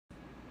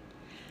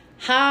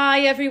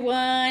Hi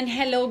everyone,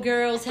 hello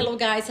girls, hello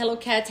guys, hello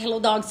cats,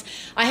 hello dogs.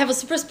 I have a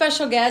super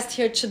special guest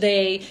here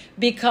today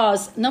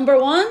because number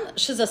one,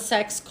 she's a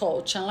sex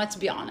coach, and let's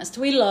be honest,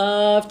 we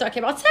love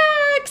talking about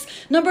sex.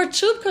 Number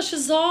two, because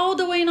she's all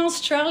the way in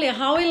Australia.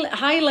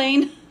 Hi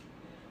Elaine.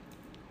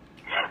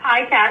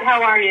 Hi Kat,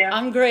 how are you?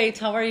 I'm great,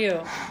 how are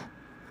you?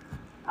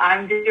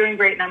 I'm doing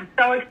great, and I'm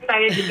so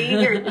excited to be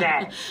here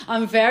today.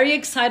 I'm very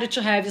excited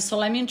to have you. So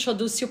let me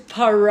introduce you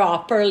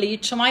properly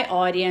to my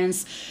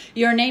audience.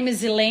 Your name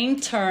is Elaine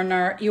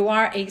Turner. You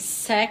are a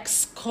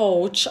sex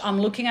coach. I'm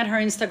looking at her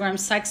Instagram,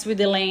 Sex with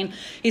Elaine.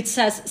 It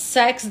says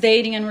sex,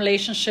 dating, and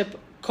relationship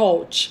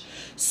coach.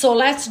 So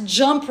let's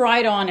jump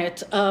right on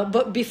it.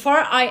 But before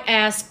I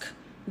ask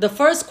the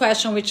first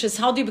question, which is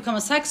how do you become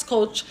a sex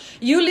coach?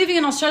 You living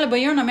in Australia, but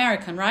you're an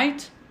American,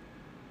 right?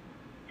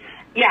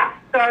 Yeah,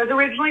 so I was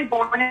originally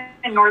born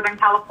in Northern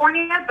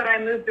California, but I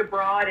moved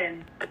abroad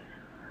in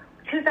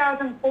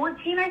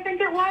 2014, I think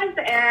it was,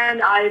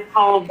 and I've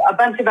called a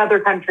bunch of other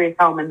countries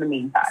home in the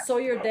meantime. So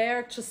you're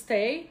there to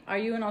stay? Are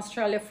you in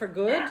Australia for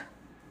good?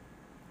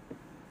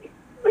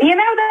 You know,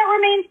 that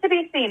remains to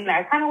be seen.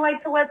 I kind of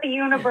like to let the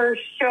universe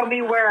show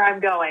me where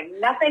I'm going.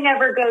 Nothing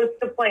ever goes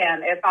to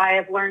plan if I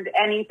have learned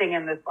anything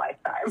in this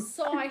lifetime.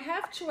 So I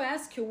have to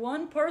ask you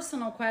one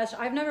personal question.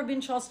 I've never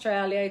been to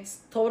Australia. It's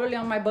totally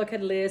on my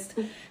bucket list.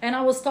 And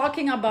I was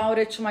talking about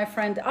it to my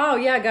friend. Oh,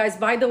 yeah, guys,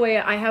 by the way,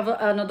 I have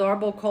an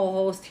adorable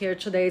co-host here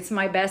today. It's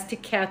my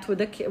bestie Cat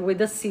with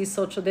a C.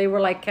 So today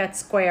we're like Cat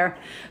Square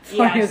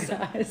for you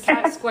guys.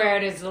 Cat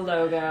Squared is the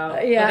logo.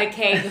 Yeah. With a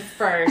K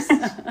first.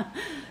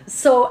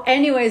 So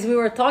anyways, we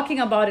were talking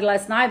about it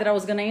last night that I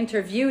was going to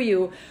interview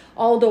you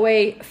all the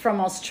way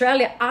from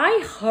Australia.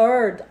 I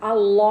heard a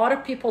lot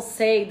of people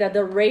say that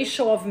the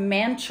ratio of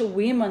men to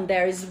women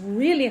there is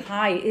really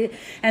high.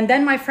 And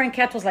then my friend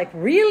Kat was like,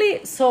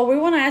 really? So we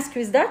want to ask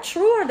you, is that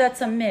true or that's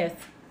a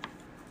myth?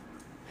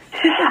 So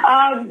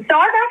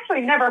I've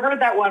actually never heard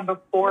that one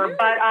before,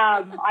 but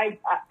I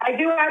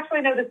do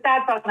actually know the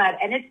stats on that,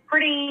 and it's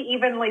pretty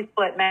evenly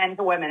split men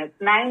to women. It's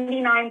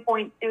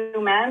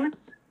 99.2 men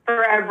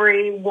for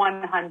every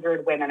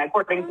 100 women,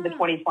 according to the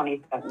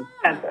 2020 census.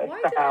 Why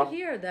did I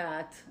hear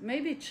that?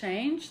 Maybe it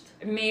changed?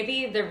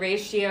 Maybe the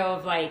ratio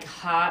of like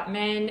hot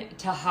men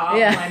to hot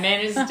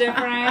women is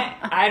different.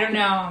 I don't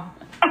know.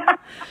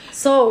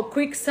 So,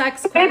 quick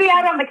sex question. Maybe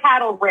out on the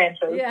cattle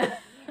ranches. Yeah.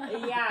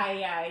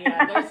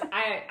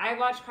 I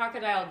watched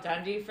Crocodile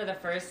Dundee for the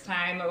first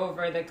time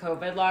over the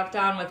COVID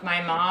lockdown with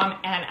my mom,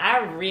 and I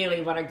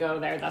really want to go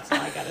there. That's all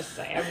I gotta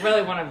say. I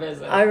really want to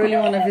visit. I really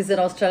want to visit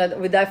Australia.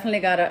 We definitely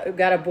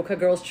gotta book a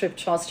girls' trip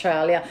to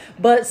Australia.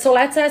 But so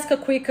let's ask a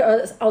quick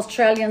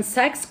Australian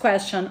sex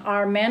question.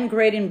 Are men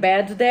great in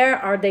bed there?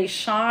 Are they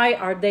shy?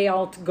 Are they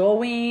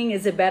outgoing?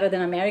 Is it better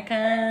than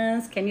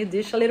Americans? Can you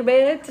dish a little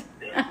bit?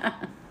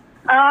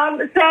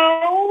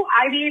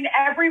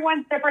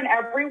 Everyone's different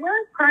everywhere.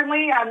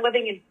 Currently, I'm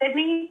living in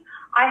Sydney.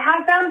 I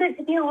have found it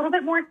to be a little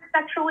bit more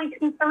sexually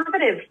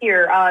conservative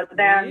here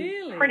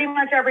than pretty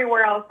much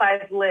everywhere else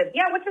I've lived.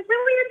 Yeah, which is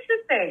really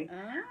interesting.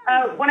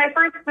 When I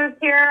first moved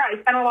here, I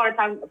spent a lot of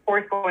time, of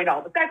course, going to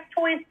all the sex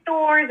toy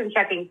stores and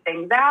checking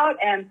things out,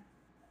 and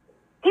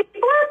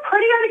people are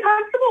pretty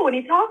uncomfortable when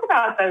you talk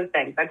about those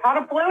things. I taught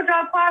a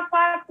blowjob class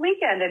last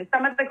weekend, and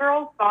some of the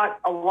girls thought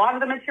a lot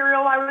of the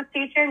material I was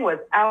teaching was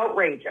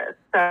outrageous.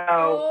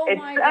 So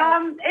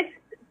it's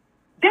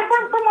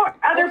different from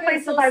other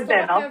places I've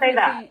been. I'll say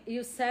that.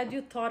 You said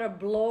you taught a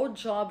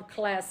blowjob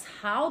class.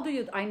 How do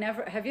you?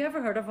 Have you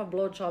ever heard of a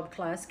blowjob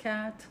class,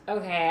 Kat?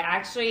 Okay, I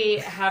actually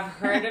have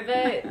heard of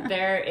it.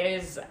 There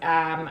is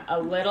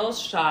a little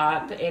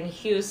shop in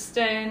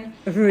Houston,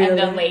 and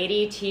the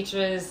lady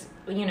teaches,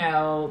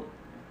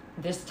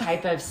 this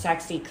type of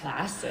sexy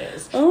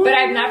classes. But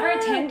I've never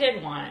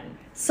attended one.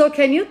 So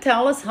can you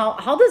tell us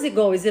how does it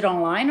go? Is it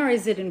online or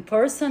is it in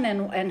person?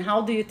 And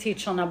how do you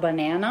teach on a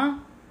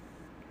banana?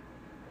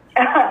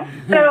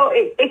 So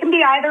it can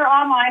be either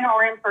online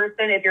or in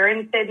person. If you're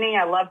in Sydney,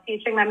 I love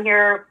teaching them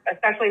here,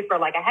 especially for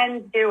like a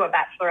hen's do, a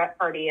bachelorette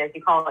party, as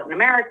you call it in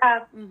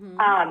America.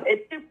 Mm-hmm.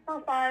 It's super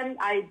fun.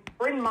 I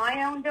bring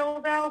my own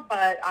dildo,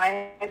 but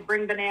I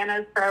bring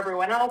bananas for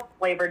everyone else,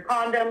 flavored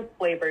condoms,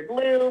 flavored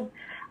lube.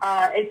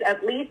 It's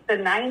at least a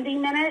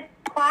 90-minute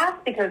class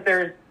because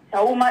there's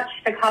so much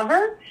to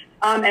cover.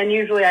 And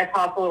usually I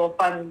toss a little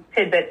fun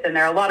tidbits in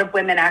there. A lot of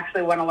women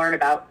actually want to learn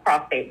about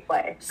prostate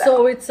play.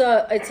 So it's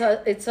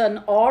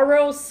an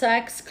oral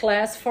sex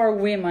class for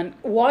women.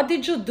 What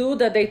did you do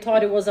that they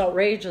thought it was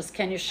outrageous?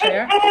 Can you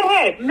share?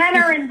 Hey, men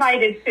are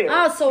invited too.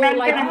 So men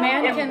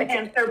can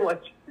and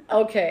privilege.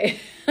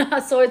 Okay,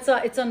 so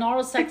it's an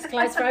oral sex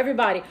class for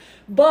everybody.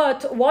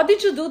 But what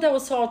did you do that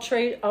was so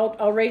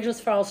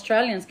outrageous for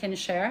Australians? Can you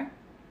share?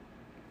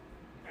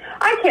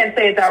 I can't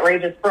say it's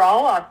outrageous for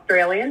all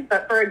Australians,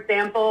 but for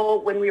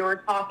example, when we were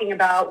talking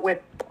about with,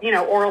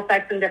 oral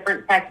sex and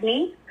different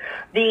techniques,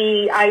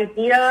 the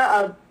idea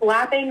of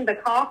slapping the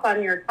cock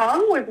on your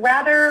tongue was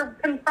rather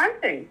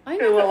confronting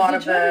to a lot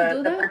of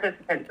the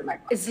participants in my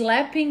class.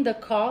 Slapping the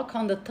cock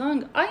on the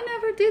tongue? I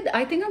never did.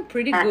 I think I'm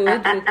pretty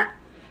good with...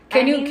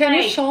 Can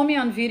you show me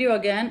on video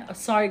again?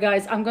 Sorry,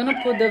 guys. I'm going to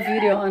put the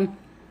video on.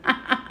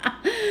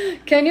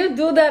 Can you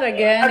do that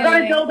again? I've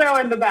got a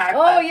dildo in the back.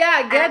 Oh,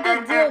 yeah. Get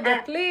the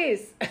dildo,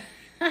 please.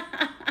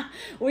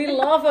 We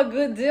love a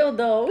good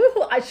dildo.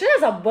 She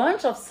has a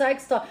bunch of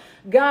sex stuff.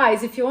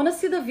 Guys, if you want to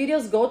see the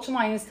videos, go to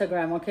my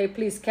Instagram, okay?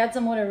 Please, Kat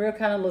Zamora Real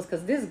Kind of Luz,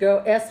 because this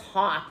girl is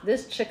hot.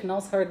 This chick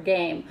knows her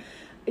game.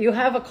 You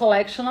have a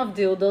collection of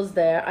dildos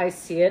there. I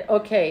see it.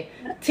 Okay.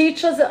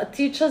 Teach us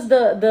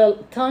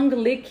the tongue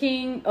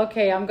licking.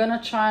 Okay, I'm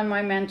gonna try on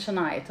my man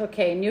tonight.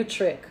 Okay, new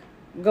trick.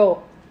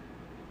 Go.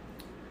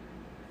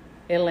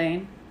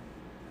 Elaine.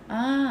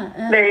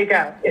 There you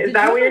go. Is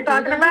that what you're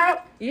talking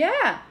about?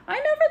 Yeah. I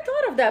never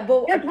thought of that.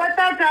 But yes, what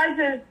that does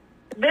is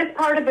this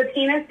part of the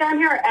penis down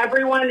here,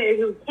 everyone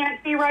who can't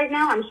see right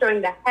now, I'm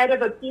showing the head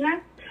of a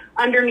penis.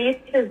 Underneath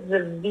is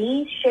the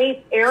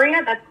V-shaped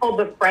area. That's called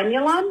the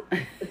frenulum.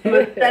 It's the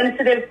most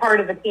sensitive part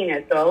of the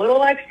penis. So a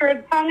little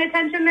extra tongue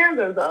attention there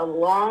goes a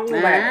long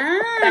way.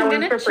 I'm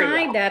going to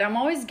try that. I'm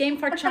always game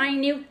for trying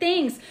new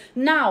things.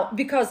 Now,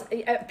 because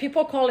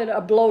people call it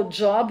a blow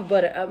job,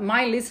 but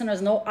my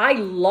listeners know I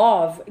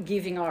love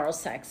giving oral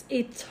sex.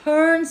 It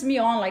turns me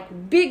on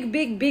like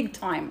big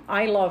time.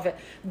 I love it.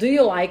 Do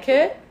you like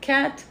it,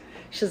 Kat?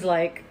 She's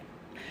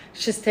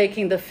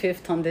taking the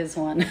fifth on this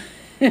one.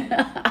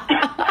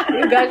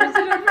 You guys should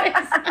see her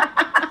face.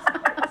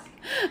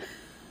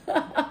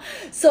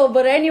 So,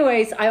 but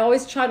anyways, I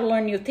always try to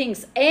learn new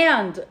things.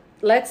 And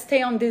let's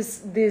stay on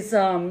this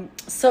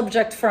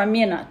subject for a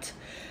minute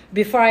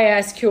before I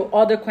ask you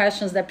other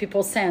questions that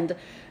people send.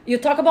 You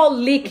talk about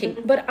leaking,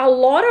 but a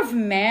lot of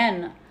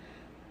men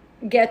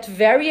get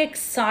very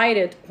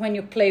excited when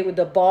you play with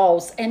the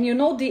balls, and you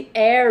know the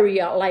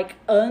area like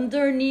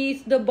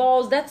underneath the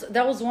balls.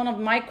 That was one of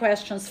my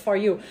questions for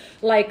you,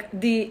 like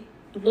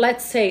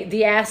let's say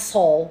the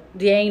asshole,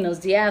 the anus,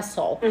 the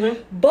asshole.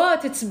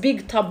 But it's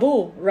big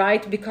taboo,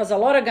 right? Because a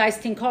lot of guys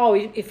think, oh,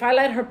 if I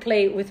let her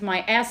play with my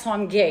asshole,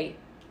 I'm gay.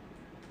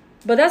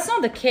 But that's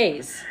not the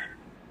case.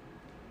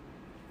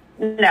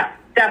 No,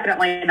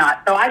 definitely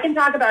not. So I can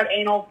talk about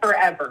anal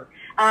forever.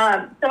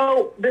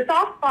 So the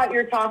soft spot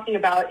you're talking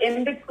about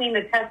in between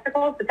the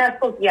testicles,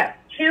 yes,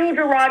 huge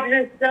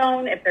erogenous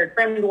zone. If they're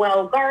trimmed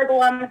well, gargle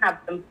them, have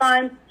some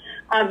fun.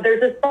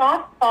 There's a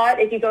soft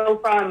spot if you go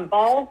from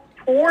balls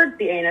towards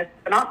the anus,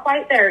 but not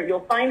quite there.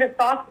 You'll find a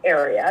soft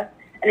area.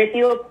 And if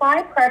you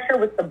apply pressure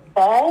with the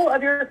ball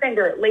of your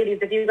finger, ladies,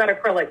 if you've got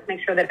acrylics,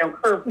 make sure they don't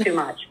curve too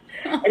much.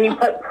 And you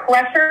put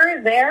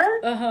pressure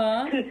there,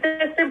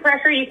 consistent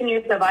pressure. You can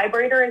use a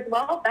vibrator as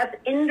well. That's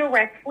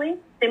indirectly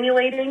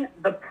stimulating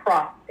the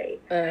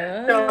prostate.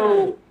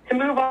 So to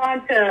move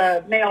on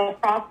to male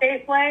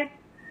prostate play,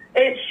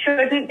 it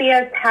shouldn't be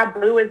as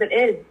taboo as it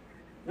is.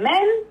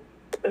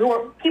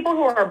 People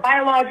who are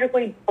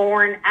biologically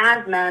born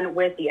as men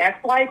with the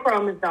XY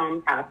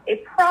chromosome have a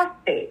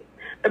prostate.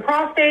 The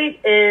prostate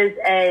is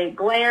a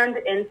gland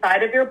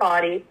inside of your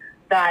body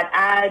that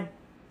adds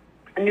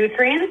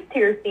nutrients to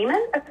your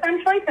semen,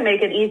 essentially, to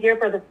make it easier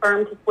for the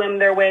sperm to swim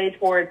their way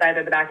towards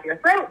either the back of your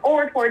throat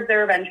or towards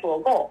their eventual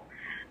goal,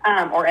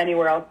 or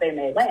anywhere else they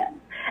may land.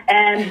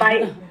 And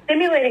by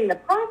stimulating the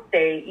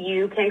prostate,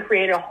 you can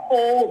create a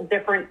whole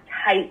different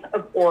type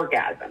of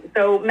orgasm.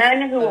 So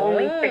men who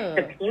only stick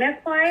to penis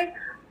play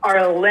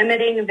are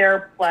limiting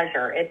their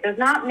pleasure. It does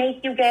not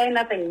make you gay.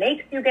 Nothing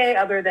makes you gay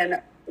other than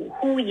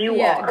who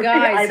you are.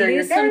 Guys, either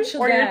you're gay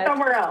or that. You're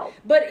somewhere else.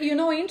 But,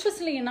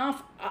 interestingly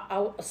enough,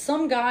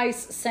 some guys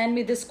sent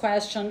me this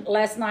question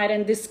last night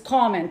and this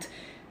comment.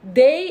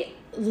 They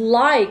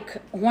like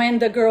when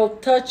the girl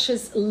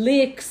touches,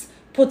 licks,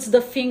 puts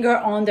the finger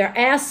on their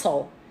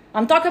asshole.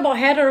 I'm talking about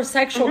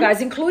heterosexual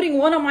guys, including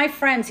one of my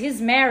friends.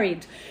 He's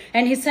married,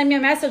 and he sent me a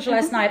message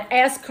last night,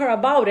 ask her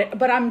about it,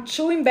 but I'm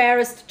too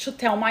embarrassed to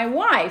tell my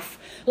wife.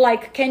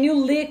 Like, can you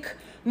lick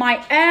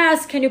my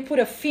ass? Can you put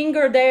a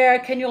finger there?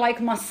 Can you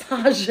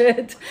massage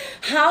it?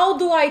 How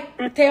do I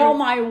tell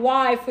my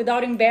wife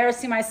without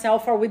embarrassing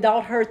myself or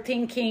without her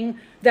thinking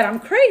that I'm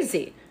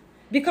crazy?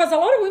 Because a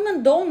lot of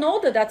women don't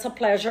know that that's a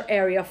pleasure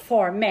area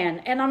for men.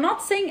 And I'm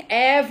not saying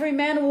every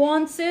man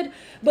wants it,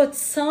 but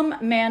some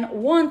men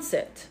want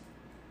it.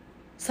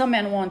 Some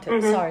men want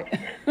it, sorry.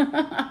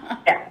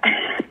 Yeah.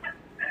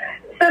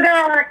 So there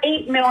are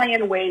 8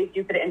 million ways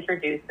you could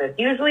introduce this.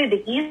 Usually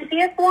the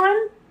easiest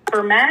one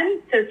for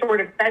men to sort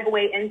of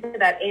segue into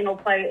that anal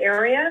play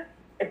area,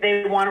 if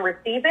they want to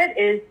receive it,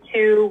 is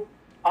to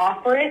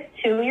offer it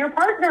to your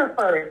partner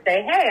first.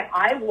 Say, hey,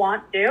 I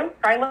want to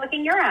try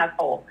licking your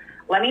asshole.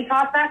 Let me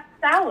toss that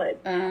salad.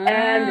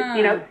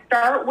 And,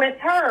 start with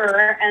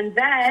her, and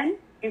then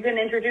you can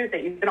introduce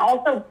it. You can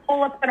also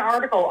pull up an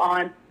article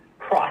on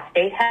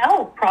prostate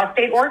health.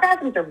 Prostate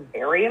orgasms are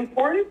very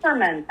important for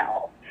men's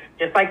health.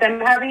 Just like them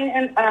having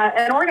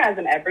an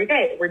orgasm every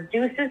day. It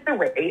reduces the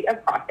rate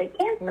of prostate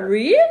cancer.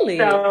 Really?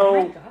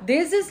 So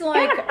this is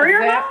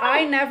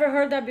I never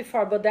heard that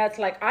before, but that's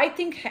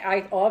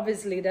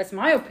obviously that's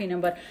my opinion,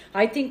 but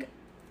I think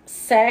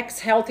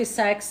healthy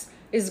sex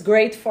is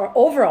great for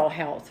overall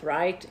health,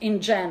 right? In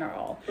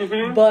general.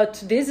 Mm-hmm.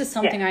 But this is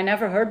something I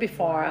never heard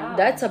before. Wow.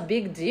 That's a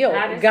big deal.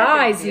 a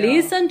Guys, big deal.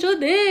 listen to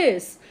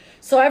this.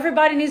 So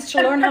everybody needs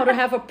to learn how to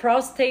have a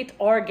prostate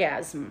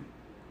orgasm.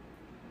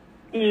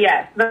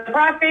 Yes, the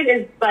prostate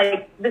is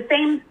like the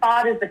same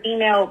spot as the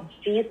female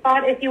G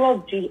spot, if you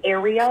will, G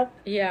area.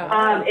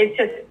 Yeah. It's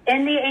just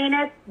in the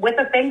anus with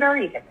a finger.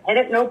 You can hit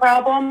it no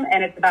problem,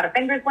 and it's about a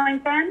finger's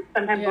length in,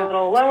 sometimes a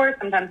little lower,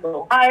 sometimes a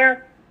little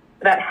higher.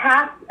 About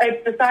half,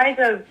 it's the size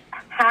of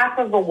half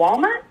of a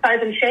walnut, size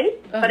and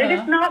shape, but it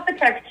is not the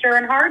texture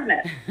and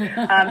hardness.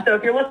 So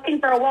if you're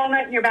looking for a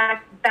walnut in your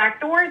back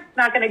door, it's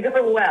not going to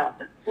go well.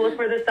 Look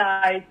for the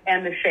size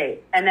and the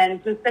shape. And then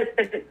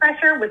consistent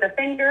pressure with a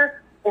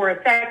finger or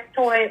a sex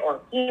toy or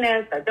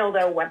penis, a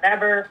dildo,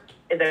 whatever,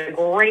 is a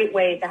great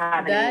way to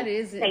have that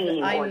is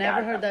I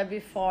never heard that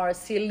before.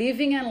 See,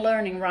 living and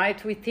learning,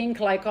 right? We think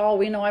like, oh,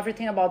 we know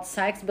everything about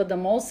sex, but the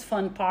most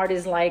fun part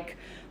is like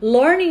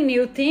learning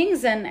new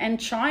things and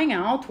trying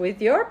out with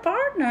your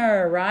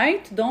partner,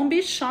 right? Don't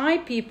be shy,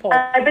 people.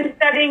 I've been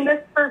studying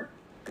this for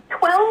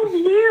 12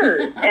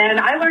 years, and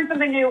I learn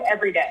something new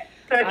every day.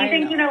 So if you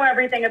think you know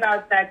everything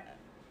about sex,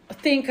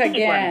 think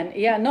again.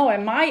 Yeah, no,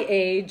 at my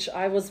age,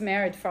 I was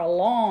married for a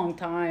long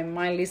time.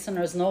 My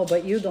listeners know,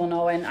 but you don't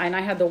know. And I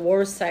had the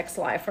worst sex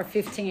life for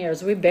 15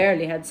 years. We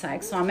barely had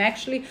sex. So I'm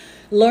actually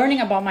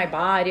learning about my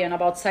body and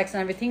about sex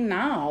and everything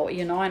now,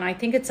 you know, and I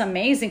think it's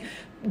amazing.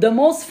 The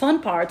most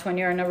fun part when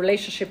you're in a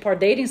relationship or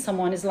dating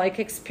someone is like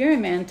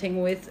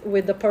experimenting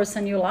with the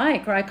person you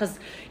like, right? Because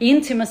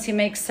intimacy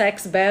makes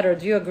sex better.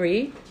 Do you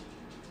agree?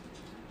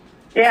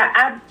 Yeah,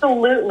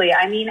 absolutely.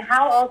 I mean,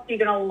 how else are you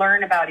going to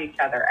learn about each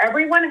other?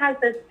 Everyone has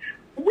this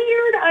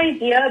weird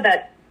idea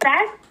that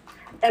sex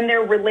and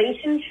their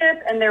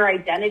relationship and their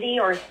identity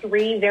are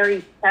three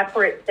very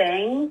separate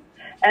things,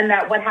 and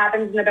that what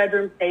happens in the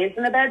bedroom stays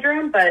in the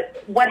bedroom,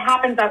 but what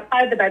happens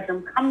outside the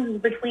bedroom comes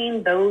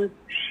between those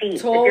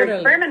sheets. Totally. If you're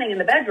experimenting in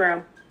the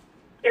bedroom,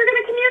 you're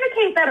going to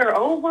communicate better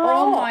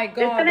overall. Oh my God,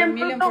 it's going to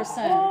 1,000,000%. improve the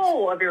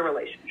whole of your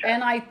relationship.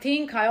 And I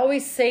think I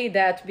always say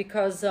that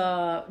because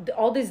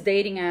all these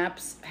dating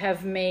apps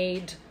have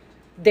made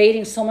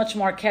dating so much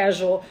more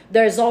casual.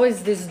 There's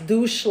always these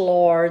douche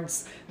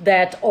lords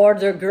that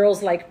order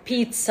girls like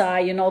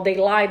pizza. You know, they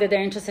lie that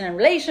they're interested in a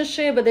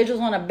relationship, but they just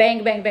want to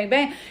bang, bang, bang,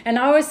 bang. And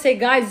I always say,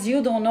 guys,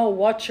 you don't know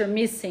what you're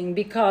missing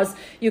because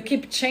you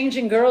keep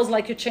changing girls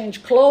like you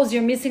change clothes.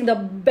 You're missing the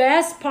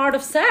best part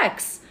of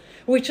sex,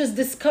 which is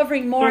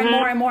discovering more and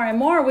more and more and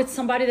more with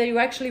somebody that you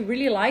actually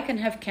really like and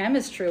have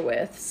chemistry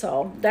with.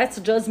 So that's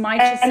just my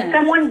 2 cents. And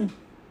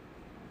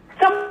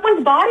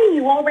someone's body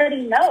you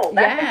already know.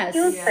 That's a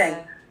huge thing.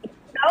 You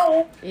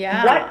know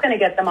what's going to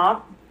get them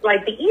off,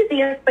 like the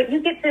easiest, but you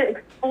get to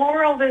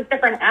explore all those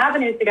different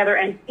avenues together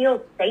and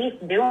feel safe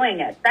doing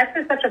it. Sex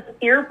is such a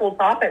fearful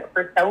topic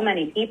for so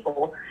many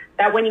people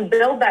that when you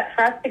build that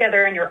trust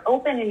together and you're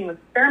open and you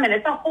experiment,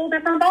 it's a whole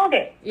different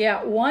ballgame.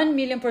 Yeah,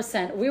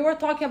 1,000,000%. We were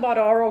talking about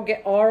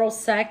oral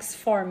sex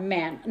for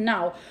men.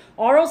 Now,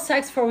 oral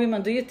sex for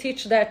women, do you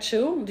teach that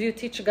too? Do you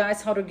teach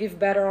guys how to give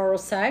better oral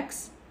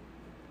sex?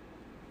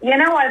 You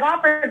know, I've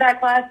offered that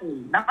class,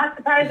 and not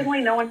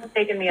surprisingly, no one's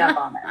taken me up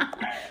on it.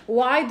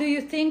 Why do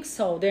you think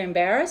so? They're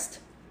embarrassed?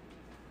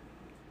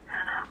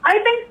 I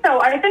think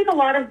so. I think a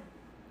lot of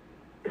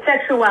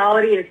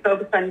sexuality is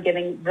focused on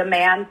giving the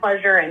man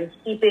pleasure and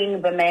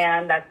keeping the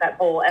man. That's that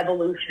whole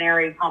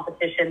evolutionary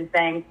competition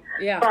thing.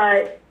 Yeah.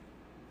 But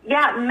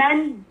yeah,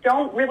 men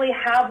don't really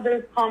have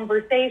those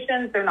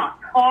conversations. They're not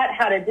taught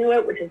how to do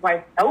it, which is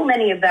why so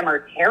many of them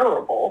are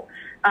terrible.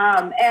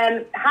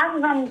 And half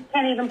of them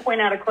can't even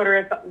point out a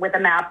clitoris with a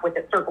map with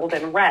it circled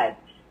in red.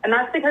 And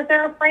that's because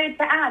they're afraid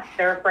to ask.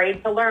 They're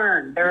afraid to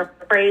learn. They're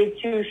afraid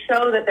to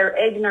show that they're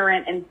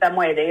ignorant in some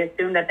way. They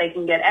assume that they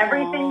can get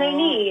everything they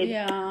need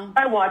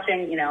by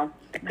watching,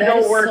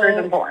 adult workers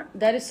and porn.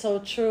 That is so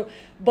true.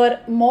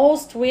 But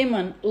most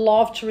women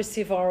love to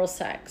receive oral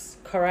sex,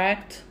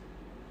 correct?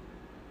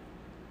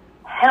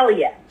 Hell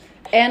yes.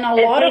 And a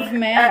lot of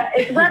men...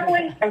 it's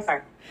roughly... I'm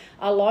sorry.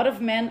 A lot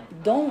of men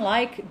don't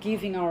like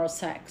giving oral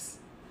sex.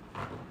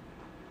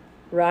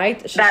 Right?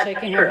 She's that's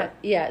shaking true. her head.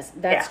 Yes,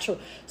 that's true.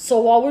 So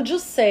what would you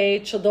say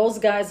to those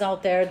guys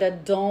out there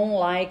that don't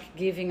like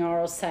giving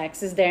oral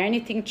sex? Is there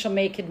anything to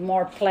make it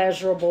more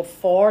pleasurable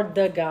for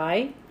the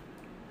guy?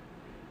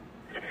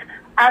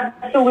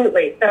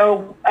 Absolutely.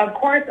 So, of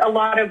course, a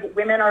lot of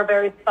women are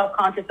very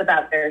self-conscious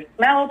about their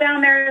smell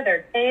down there,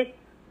 their taste.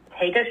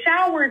 Take a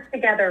shower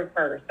together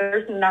first.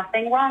 There's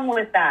nothing wrong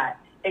with that.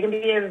 It can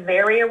be a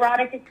very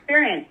erotic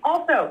experience.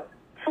 Also,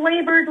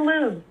 flavored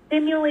lubes,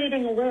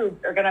 stimulating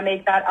lubes are going to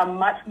make that a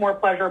much more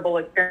pleasurable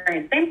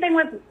experience. Same thing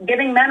with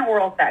giving men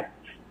oral sex.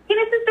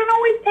 Penises don't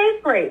always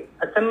taste great.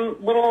 Put a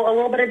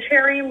little bit of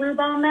cherry lube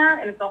on there,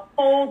 and it's a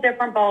whole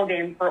different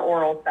ballgame for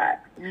oral sex.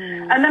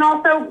 And then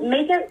also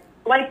make it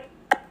like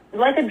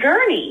a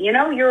journey.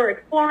 You're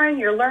exploring,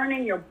 you're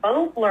learning, you're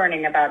both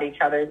learning about each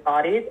other's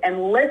bodies,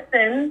 and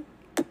listen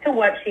to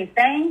what she's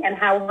saying and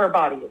how her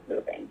body is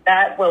moving.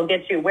 That will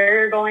get you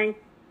where you're going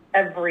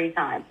every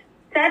time.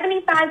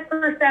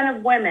 75%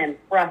 of women,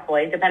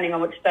 roughly, depending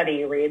on which study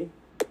you read,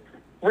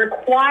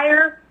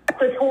 require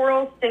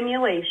clitoral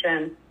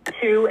stimulation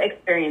to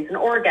experience an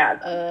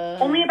orgasm.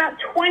 Only about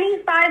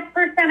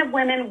 25% of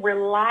women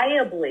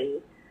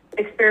reliably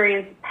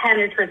experience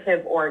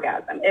penetrative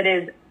orgasm. It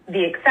is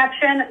the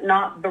exception,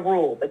 not the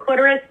rule. The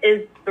clitoris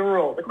is the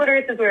rule. The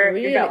clitoris is where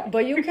you go.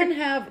 But you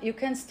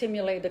can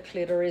stimulate the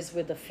clitoris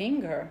with the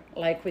finger,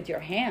 like with your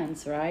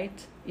hands,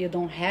 right? You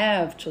don't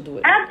have to do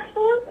it.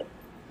 Absolutely.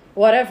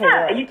 Whatever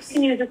works. You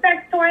can use a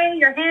sex toy,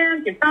 your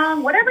hands, your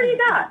tongue, whatever you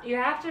got. You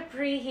have to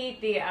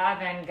preheat the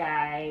oven,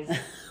 guys.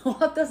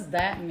 What does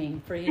that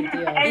mean, preheat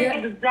the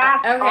oven?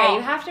 Exactly. Okay, you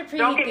have to preheat the oven.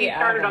 Don't get me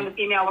started on the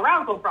female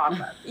arousal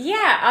process.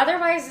 Yeah,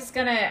 otherwise it's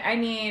gonna, I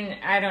mean,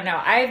 I don't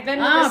know. I've been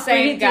with the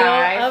same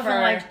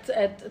guy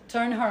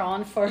turn her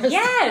on first.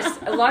 Yes,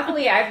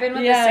 luckily I've been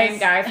with the same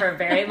guy for a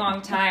very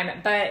long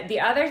time. But the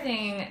other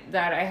thing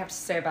that I have to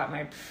say about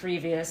my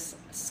previous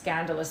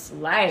scandalous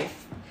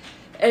life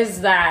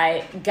is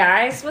that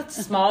guys with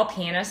small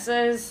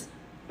penises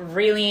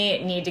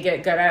really need to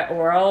get good at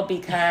oral,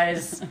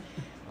 because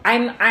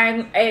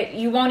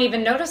you won't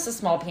even notice a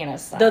small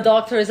penis then. The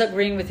doctor is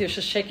agreeing with you.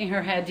 She's shaking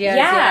her head.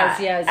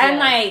 Yes. And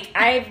like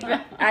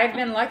I've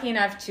been lucky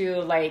enough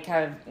to like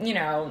have, you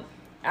know,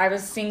 I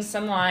was seeing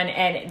someone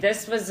and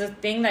this was a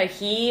thing that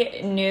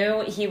he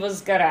knew he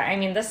was good at. I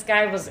mean, this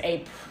guy was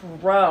a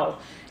pro.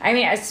 I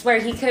mean, I swear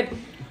he could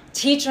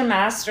teach a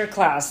master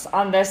class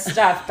on this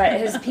stuff, but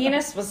his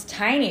penis was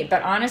tiny.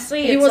 But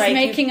honestly, he was like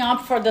making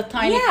up for the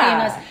tiny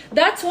penis.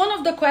 That's one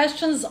of the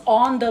questions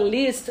on the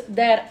list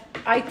that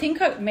I think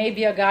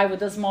maybe a guy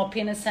with a small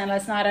penis sent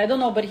last night. I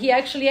don't know, but he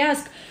actually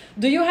asked,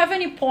 do you have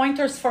any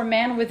pointers for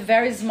men with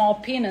very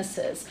small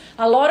penises?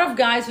 A lot of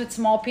guys with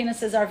small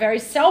penises are very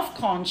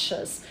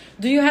self-conscious.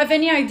 Do you have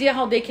any idea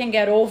how they can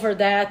get over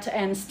that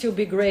and still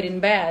be great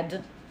in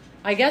bed?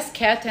 I guess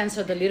Kat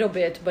answered a little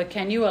bit, but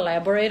can you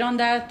elaborate on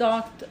that,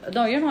 Doc?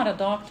 No, you're not a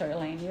doctor,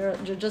 Elaine. You're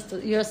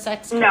a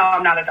sex coach. No,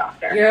 I'm not a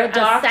doctor. You're a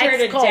doctor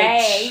today.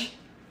 Coach.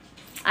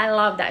 I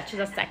love that. She's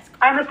a sex coach.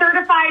 I'm a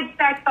certified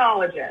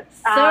sexologist.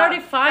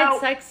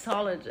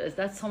 Sexologist.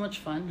 That's so much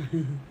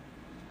fun.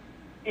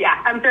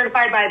 Yeah, I'm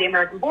certified by the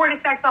American Board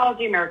of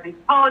Sexology, American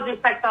College of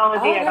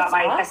Sexology. I got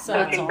my sex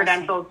coaching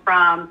credentials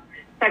from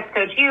Sex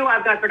Coach U.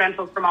 I've got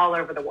credentials from all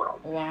over the world.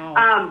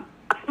 Wow.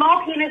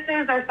 Small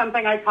penises are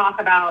something I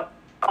talk about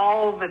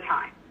all the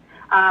time.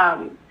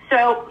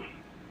 So,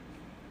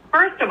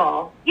 first of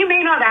all, you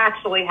may not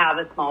actually have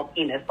a small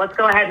penis. Let's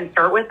go ahead and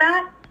start with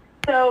that.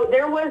 So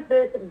there was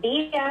this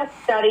BS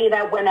study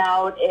that went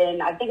out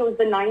in, I think it was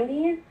the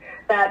 90s,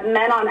 that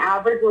men on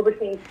average were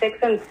between 6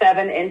 and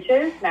 7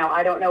 inches. Now,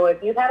 I don't know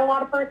if you've had a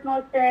lot of personal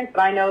experience,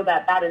 but I know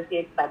that that is the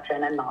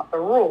exception and not the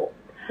rule.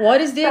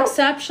 What is the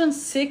exception?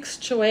 6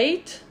 to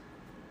 8?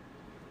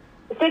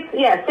 6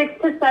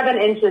 to 7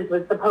 inches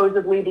was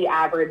supposedly the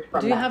average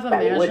from that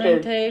study, which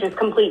is just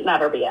complete and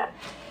utter BS.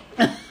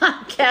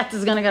 Kat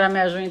is going to get a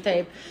measuring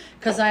tape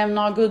because I am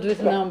not good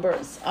with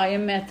numbers. I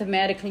am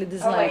mathematically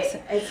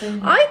dyslexic.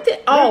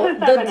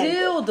 The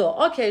dildo.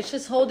 Okay,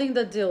 she's holding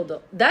the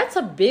dildo. That's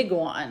a big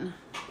one.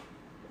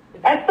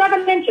 That's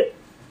 7 inches.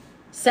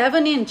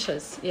 7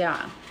 inches,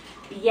 yeah.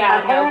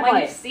 Yeah, but when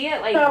you see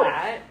it like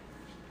that.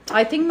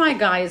 I think my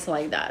guy is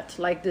like that,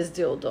 like this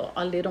dildo,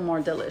 a little more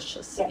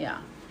delicious, yeah.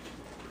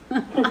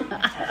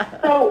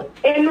 So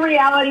in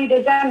reality,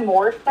 they've done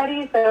more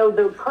studies. So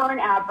the current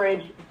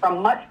average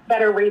from much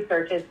better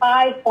research is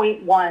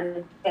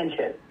 5.1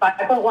 inches.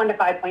 5.1 to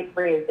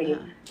 5.3 is the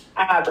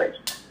average.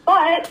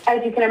 But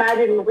as you can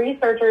imagine,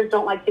 researchers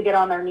don't like to get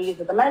on their knees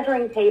with a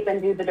measuring tape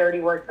and do the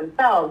dirty work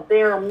themselves.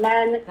 There are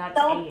men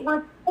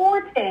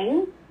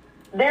self-reporting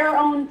their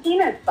own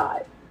penis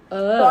size.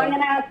 So I'm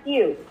going to ask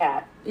you,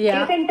 Kat. Yeah.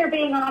 Do you think they're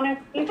being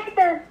honest? Do you think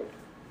they're...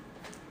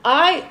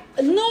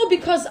 No,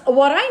 because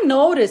what I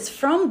noticed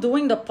from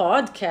doing the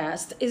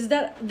podcast is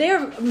that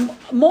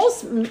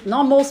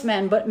not most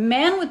men, but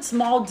men with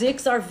small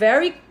dicks are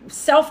very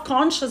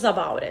self-conscious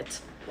about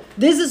it.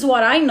 This is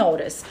what I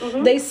noticed.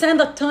 Mm-hmm. They send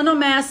a ton of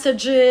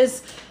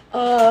messages.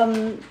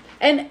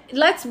 And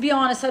let's be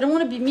honest, I don't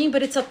want to be mean,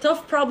 but it's a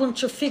tough problem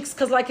to fix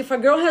because, like, if a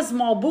girl has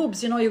small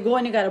boobs, you go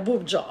and you got a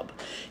boob job.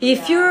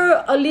 If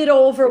you're a little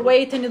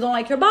overweight and you don't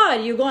like your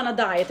body, you go on a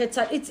diet.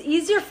 It's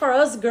easier for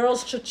us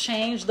girls to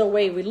change the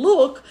way we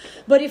look.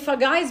 But if a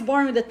guy is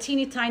born with a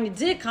teeny tiny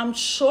dick, I'm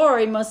sure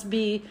it must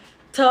be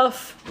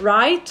tough,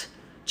 right?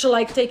 To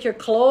like take your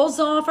clothes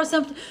off or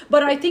something.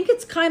 But I think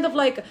it's kind of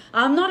like,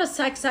 I'm not a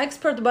sex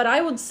expert, but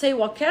I would say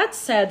what Kat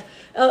said,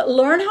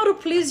 learn how to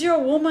please your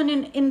woman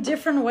in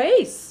different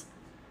ways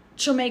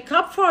to make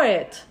up for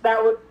it.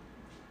 That was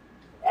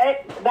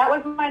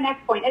my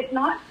next point. It's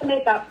not to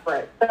make up for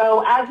it.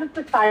 So as a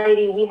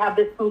society, we have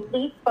this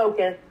complete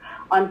focus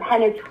on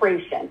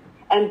penetration.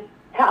 And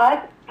to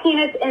us,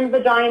 penis in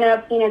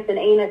vagina, penis in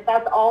anus,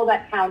 that's all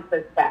that counts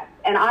as sex.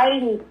 And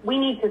we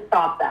need to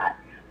stop that.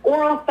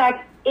 Oral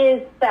sex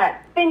is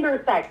sex.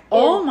 Finger sex is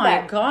Oh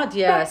my sex. God,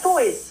 yes. Sex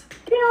toys,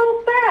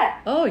 still sex.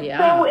 Oh, yeah.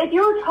 So if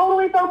you're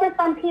totally focused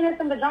on penis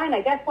and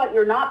vagina, guess what?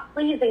 You're not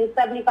pleasing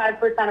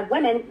 75% of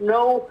women,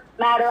 no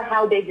matter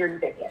how big your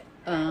dick is.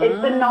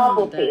 It's the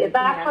novelty. It's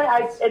actually,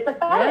 it's a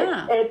fetish.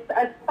 Yeah. It's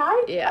a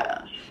side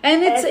fetish.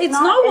 And it's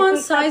not one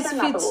size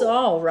fits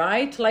all,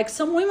 right? Like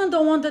some women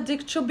don't want the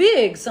dick too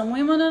big. Some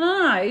women don't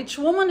know. Each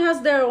woman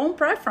has their own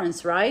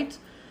preference, right?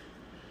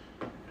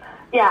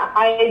 Yeah,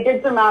 I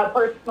did some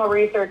personal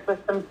research with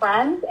some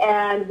friends,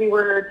 and we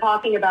were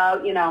talking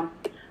about, you know,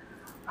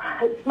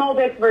 small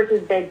dicks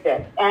versus big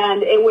dicks.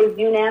 And it was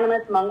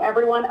unanimous among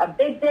everyone. A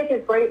big dick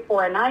is great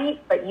for a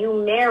night, but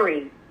you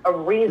marry a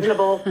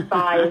reasonable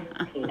sized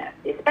penis.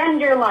 You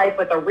spend your life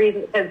with a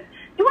reason, because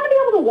you want to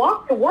be able to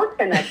walk to work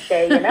the next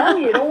day, you know?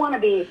 You don't want to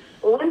be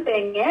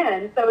limping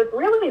in. So it's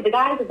really the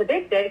guys with the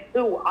big dicks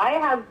who I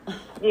have,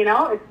 you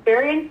know,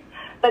 experienced,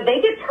 but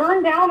they get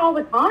turned down all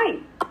the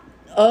time.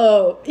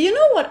 Oh, you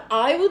know what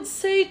I would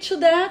say to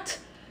that?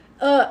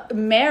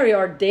 Marry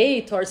or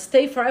date or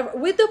stay forever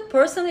with the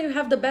person that you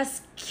have the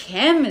best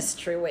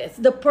chemistry with.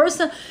 The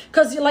person,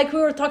 because like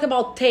we were talking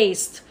about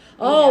taste.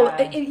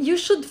 You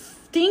should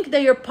think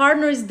that your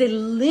partner is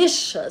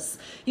delicious.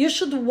 You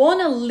should want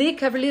to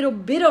lick every little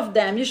bit of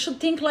them. You should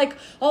think like,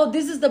 oh,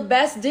 this is the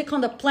best dick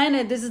on the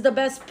planet. This is the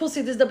best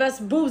pussy. This is the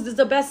best boobs. This is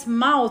the best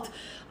mouth.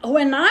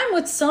 When I'm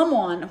with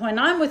someone, when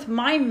I'm with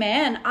my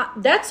man,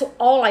 that's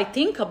all I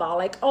think about.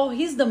 Like, oh,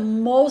 he's the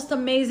most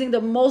amazing,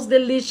 the most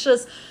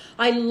delicious.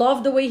 I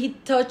love the way he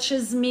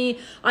touches me.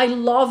 I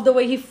love the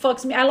way he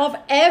fucks me. I love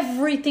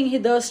everything he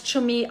does to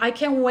me. I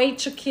can't wait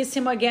to kiss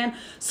him again.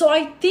 So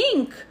I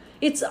think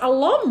it's a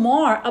lot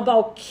more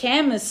about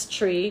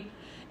chemistry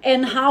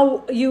and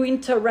how you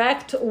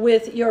interact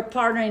with your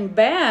partner in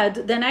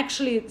bed than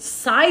actually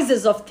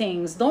sizes of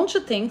things. Don't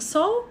you think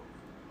so?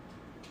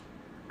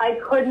 I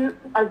couldn't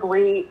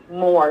agree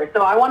more.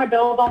 So I want to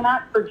build on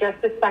that for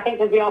just a second,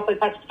 because we also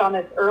touched on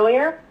this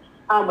earlier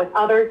with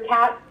other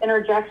cat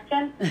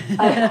interjection.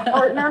 A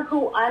partner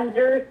who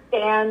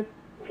understands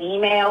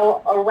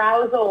female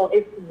arousal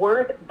is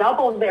worth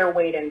double their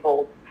weight in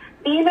gold.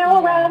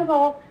 Female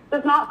arousal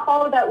does not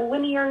follow that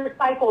linear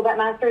cycle that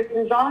Masters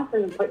and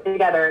Johnson put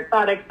together. It's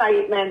not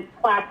excitement,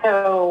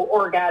 plateau,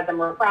 orgasm,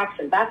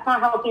 refraction. That's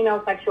not how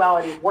female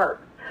sexuality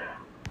works.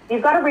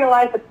 You've got to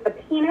realize that the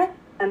penis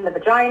and the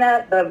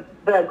vagina,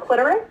 the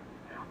clitoris,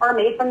 are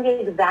made from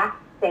the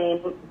exact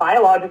same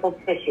biological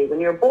tissue. When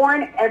you're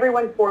born,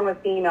 everyone's born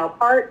with female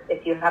parts.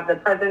 If you have the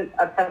presence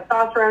of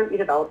testosterone, you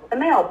develop the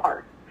male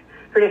part,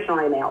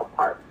 traditionally male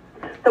part.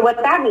 So what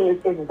that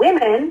means is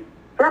women,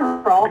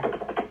 drum roll,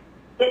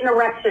 get an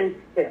erection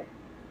too.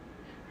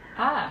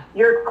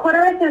 Your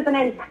clitoris is an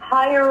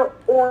entire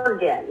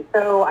organ.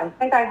 So I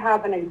think I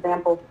have an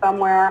example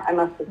somewhere. I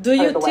must have. Do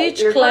you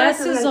teach your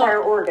classes is an entire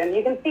organ?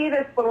 You can see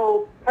this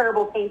little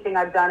terrible painting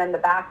I've done in the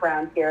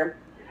background here.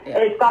 Yeah.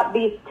 It's got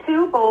these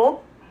two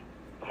bulbs,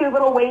 two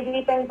little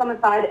wavy things on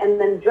the side, and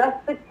then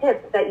just the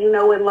tips that you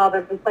know and love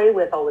and play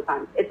with all the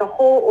time. It's a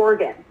whole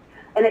organ.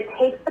 And it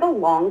takes it a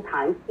long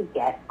time to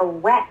get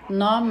erect.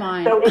 Not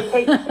mine. So it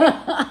takes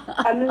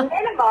a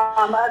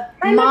minimum of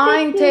 10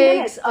 Mine to 15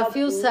 takes minutes a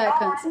few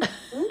seconds.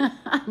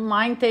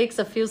 Mine takes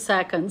a few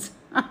seconds.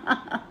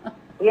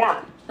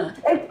 Yeah.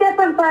 It's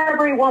different for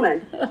every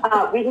woman.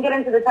 We can get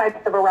into the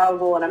types of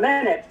arousal in a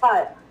minute,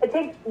 but it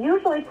takes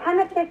usually 10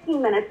 to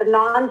 15 minutes of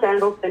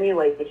non-genital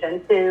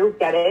stimulation to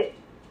get it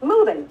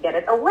moving, get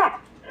it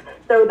erect.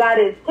 So that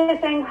is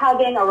kissing,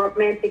 hugging, a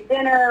romantic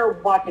dinner,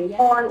 watching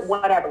porn,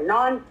 whatever,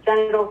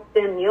 non-genital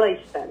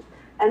stimulation.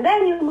 And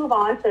then you move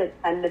on to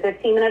 10 to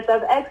 15 minutes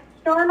of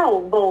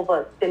external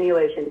vulva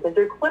stimulation, because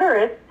your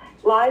clitoris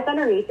lies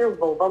underneath your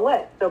vulva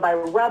lip. So by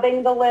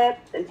rubbing the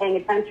lips and paying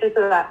attention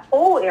to that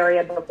whole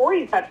area before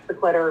you touch the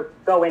clit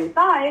go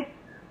inside,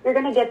 you're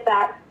going to get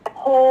that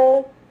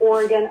whole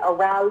organ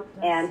aroused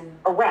and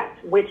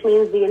erect, which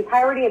means the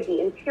entirety of the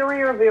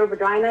interior of your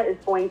vagina is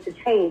going to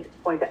change. It's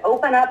going to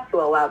open up to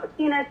allow the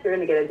penis. You're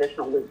going to get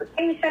additional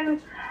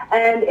lubrication,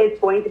 and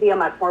it's going to be a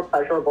much more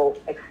pleasurable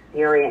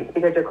experience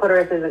because your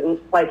clitoris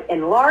isn't like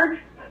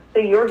enlarged, so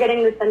you're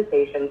getting the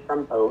sensations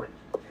from both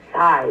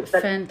sides.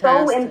 That's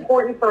so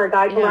important for a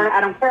guy to learn. I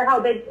don't care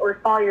how big or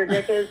small your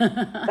dick is.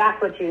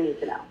 That's what you need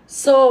to know.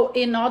 So,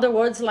 in other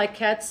words, like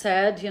Kat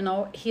said, you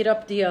know, heat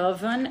up the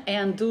oven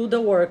and do the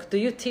work. Do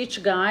you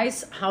teach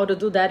guys how to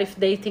do that if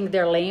they think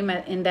they're lame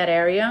in that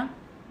area?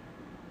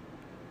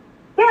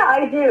 Yeah,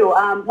 I do.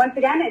 Once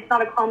again, it's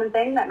not a common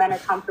thing that men are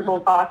comfortable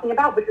talking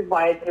about, which is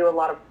why I do a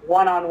lot of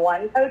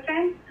one-on-one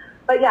coaching.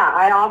 But yeah,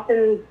 I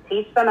often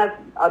teach them as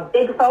a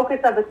big focus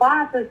of the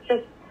class is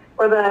just,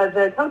 or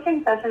the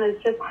coaching session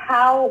is just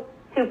how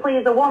to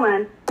please a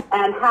woman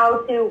and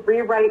how to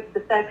rewrite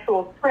the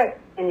sexual script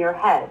in your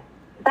head.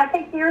 That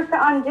takes years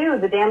to undo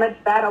the damage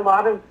that a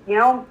lot of, you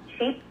know,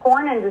 cheap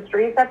porn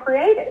industries have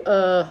created.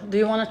 Do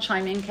you want to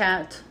chime in,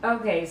 Kat?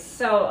 Okay,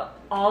 so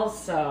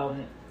also,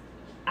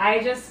 I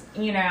just,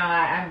 you know,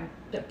 I'm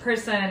a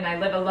person, I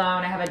live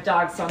alone, I have a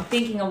dog, so I'm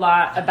thinking a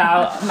lot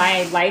about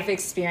my life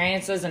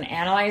experiences and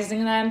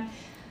analyzing them.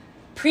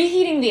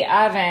 preheating the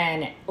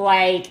oven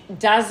like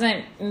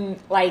doesn't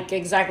like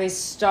exactly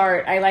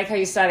start. I like how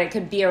you said it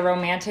could be a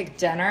romantic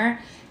dinner,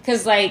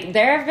 because like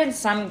there have been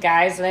some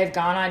guys that I've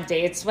gone on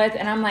dates with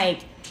and I'm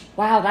like,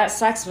 wow, that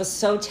sex was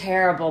so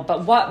terrible,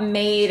 but what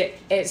made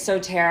it so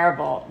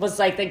terrible was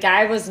like the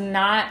guy was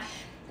not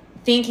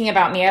thinking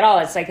about me at all.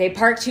 It's like they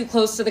park too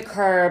close to the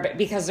curb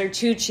because they're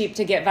too cheap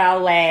to get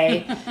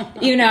valet,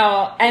 you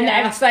know, and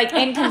it's like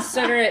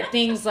inconsiderate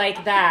things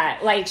like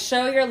that. Like,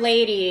 show your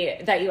lady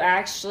that you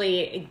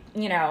actually,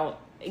 you know,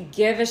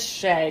 give a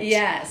shit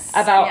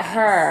about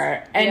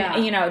her.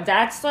 And, you know,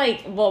 that's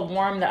like will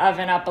warm the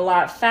oven up a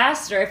lot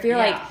faster if you're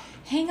like,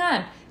 hang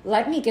on,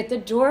 let me get the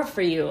door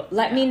for you.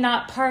 Let me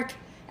not park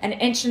an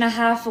inch and a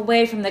half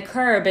away from the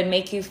curb and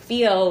make you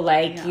feel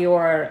like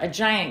you're a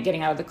giant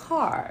getting out of the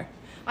car.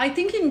 I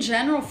think in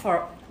general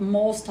for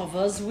most of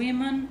us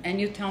women, and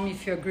you tell me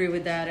if you agree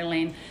with that,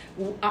 Elaine,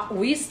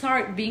 we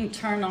start being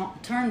turned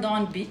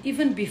on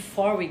even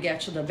before we get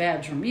to the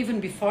bedroom,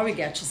 even before we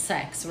get to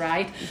sex,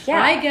 right?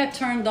 Yeah. I get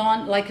turned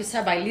on, like you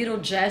said, by little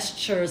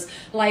gestures,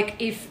 like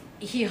if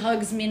he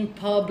hugs me in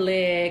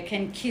public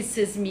and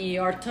kisses me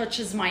or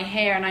touches my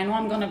hair and I know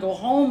I'm gonna go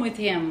home with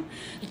him.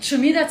 To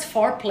me, that's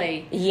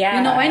foreplay. Yeah.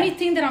 You know,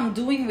 anything that I'm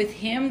doing with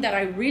him that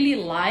I really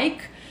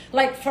like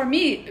for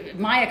me,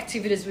 my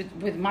activities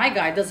with my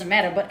guy doesn't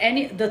matter, but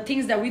the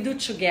things that we do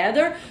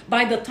together,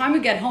 by the time we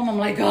get home, I'm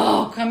like,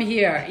 oh, come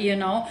here, you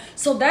know?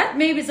 So that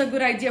maybe is a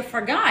good idea for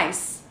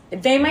guys.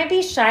 They might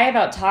be shy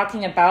about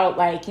talking about,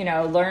 like, you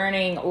know,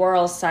 learning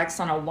oral sex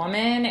on a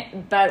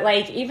woman, but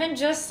like even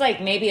just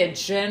like maybe a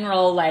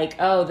general like,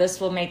 oh, this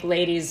will make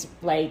ladies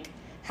like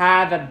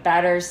have a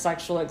better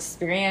sexual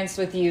experience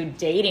with you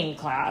dating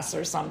class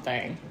or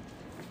something.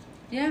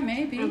 Yeah,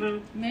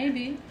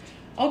 maybe.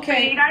 Okay. So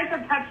you guys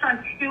have touched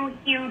on two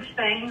huge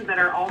things that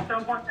are also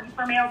important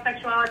for male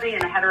sexuality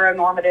in a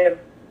heteronormative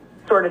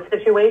sort of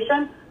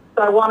situation.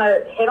 So I want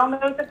to hit on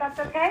those if that's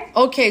okay.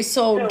 Okay,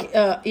 so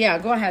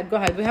go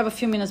ahead. We have a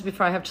few minutes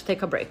before I have to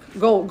take a break.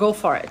 Go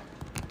for it.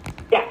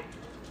 Yeah.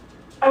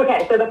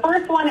 Okay, so the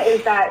first one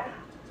is that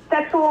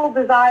sexual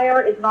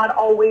desire is not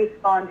always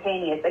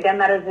spontaneous. Again,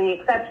 that is the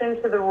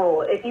exception to the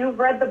rule. If you've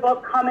read the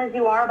book Come As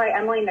You Are by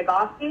Emily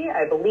Nagoski,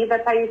 I believe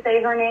that's how you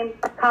say her name,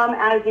 Come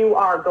As You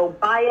Are, go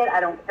buy it.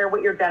 I don't care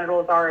what your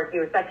genitals are. If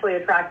you're sexually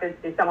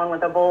attracted to someone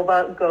with a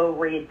vulva, go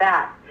read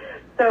that.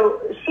 So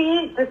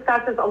she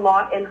discusses a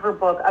lot in her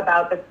book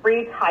about the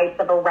three types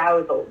of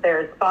arousal.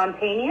 There's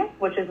spontaneous,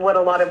 which is what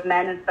a lot of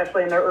men,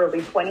 especially in their early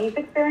 20s,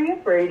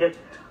 experience, where you just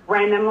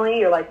randomly,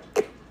 you're like,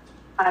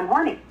 I'm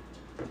horny.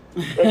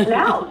 It's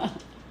now.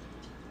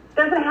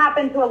 Doesn't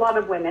happen to a lot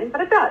of women,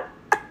 but it does.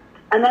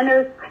 And then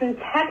there's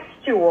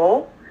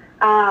contextual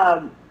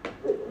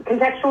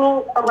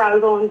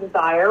arousal and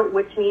desire,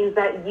 which means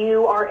that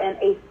you are in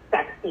a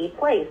sexy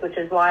place, which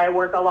is why I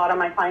work a lot on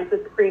my clients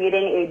with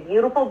creating a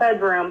beautiful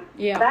bedroom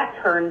that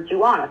turns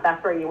you on, if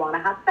that's where you want to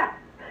have sex.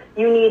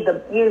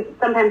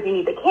 Sometimes you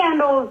need the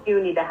candles, you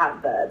need to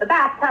have the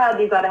bathtub,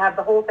 you've got to have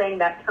the whole thing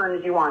that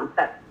turns you on.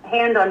 That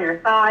hand on your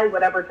thigh,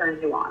 whatever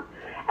turns you on.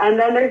 And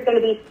then there's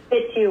going to be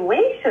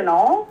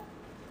situational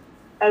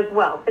as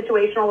well.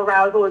 Situational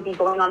arousal would be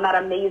going on that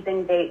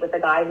amazing date with a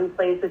guy who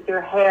plays with your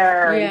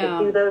hair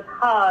and you do those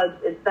hugs.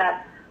 It's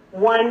that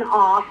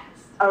one-off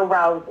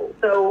arousal.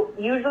 So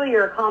usually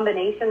you're a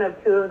combination of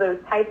two of those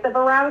types of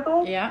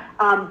arousal. Yeah.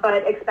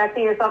 But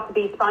expecting yourself to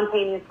be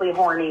spontaneously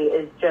horny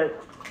is just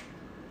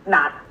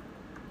not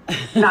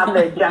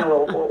the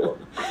general rule.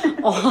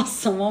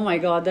 Awesome. Oh my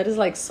God. That is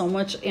like so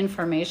much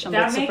information.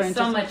 That makes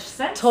so much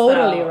sense.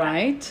 Totally though.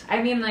 Right.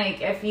 I mean, like,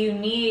 if you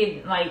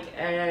need like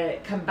a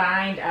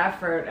combined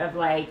effort of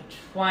like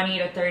 20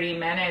 to 30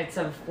 minutes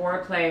of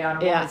foreplay on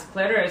a woman's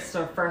clitoris,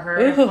 so for her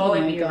to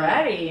fully be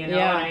ready, you know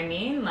what I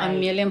mean? Like,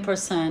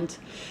 1,000,000%.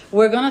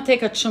 We're going to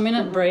take a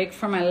 2-minute break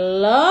from my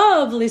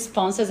lovely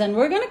sponsors, and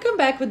we're going to come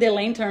back with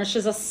Elaine Turner.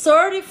 She's a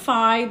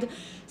certified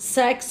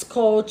sex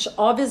coach.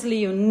 Obviously,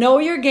 you know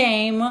your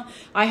game.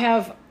 I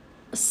have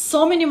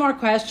so many more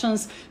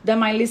questions that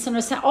my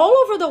listeners sent all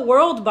over the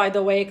world, by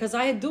the way, because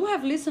I do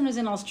have listeners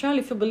in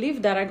Australia. If you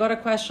believe that, I got a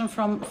question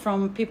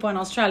from people in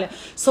Australia.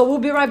 So we'll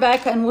be right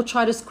back, and we'll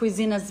try to squeeze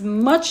in as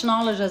much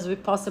knowledge as we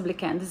possibly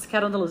can. This is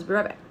Cat on the Loose. Be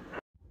right back.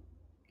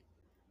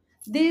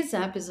 This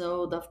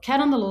episode of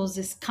Cat on the Loose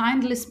is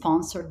kindly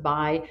sponsored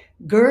by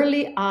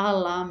Girly a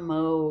la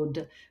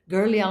Mode.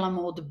 Girly a la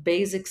Mode,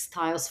 basic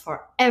styles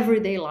for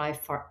everyday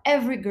life, for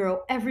every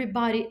girl,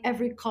 everybody,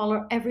 every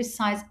color, every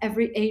size,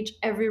 every age,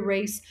 every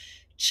race.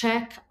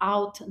 Check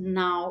out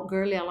now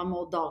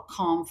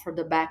girlyalamode.com for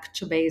the Back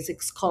to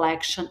Basics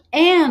collection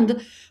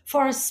and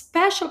for a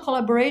special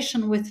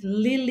collaboration with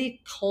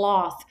Lily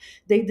Cloth.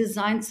 They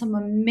designed some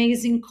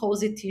amazing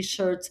cozy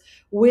t-shirts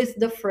with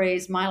the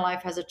phrase, "My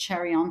life has a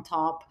cherry on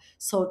top."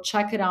 So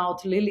check it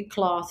out,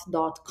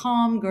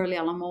 lilycloth.com,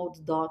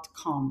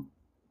 girlyalamode.com.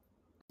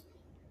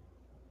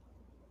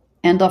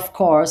 And of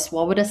course,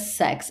 what would a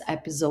sex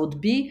episode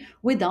be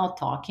without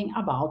talking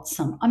about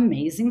some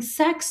amazing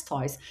sex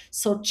toys?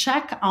 So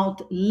check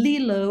out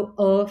Lelo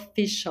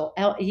Official,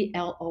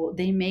 Lelo.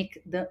 They make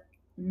the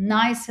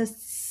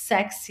nicest,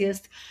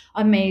 sexiest,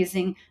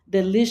 amazing,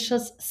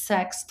 delicious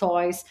sex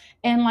toys.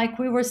 And like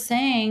we were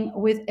saying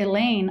with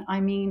Elaine, I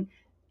mean,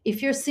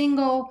 if you're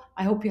single,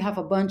 I hope you have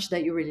a bunch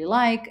that you really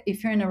like.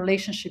 If you're in a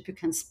relationship, you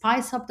can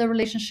spice up the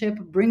relationship,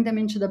 bring them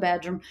into the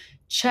bedroom,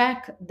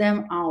 check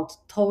them out.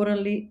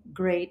 Totally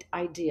great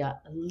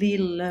idea.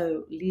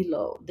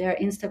 Lilo. Their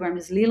Instagram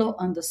is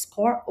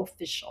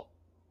Lilo_official.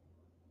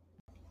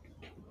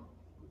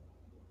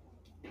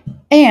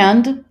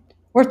 And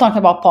we're talking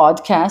about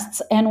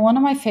podcasts, and one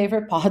of my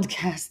favorite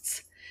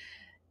podcasts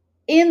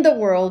in the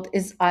world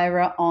is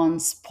Ira on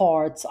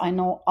Sports. I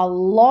know a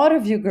lot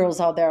of you girls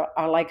out there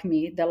are like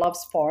me, they love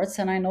sports,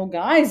 and I know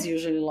guys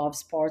usually love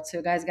sports. So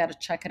you guys got to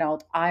check it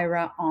out.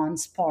 Ira on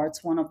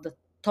Sports, one of the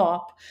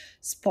top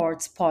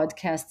sports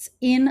podcasts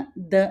in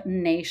the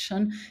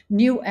nation.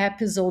 New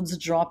episodes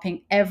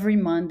dropping every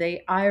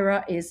Monday.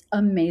 Ira is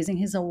amazing.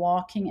 He's a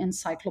walking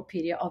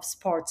encyclopedia of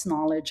sports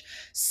knowledge.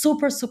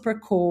 Super, super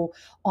cool.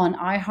 On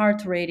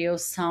iHeartRadio,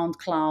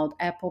 SoundCloud,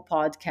 Apple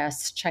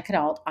Podcasts. Check it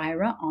out.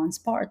 Ira on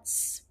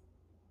Sports.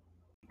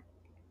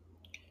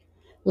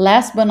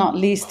 Last but not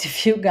least,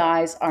 if you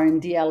guys are in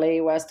the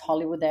LA, West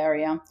Hollywood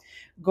area,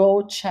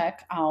 go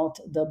check out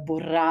the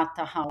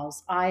Burrata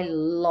House. I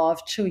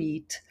love to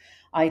eat.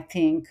 I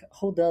think,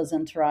 who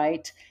doesn't,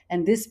 right?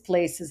 And this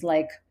place is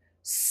like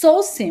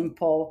so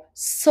simple,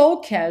 so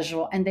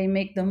casual, and they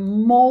make the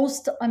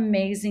most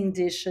amazing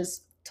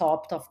dishes,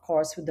 topped, of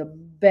course, with the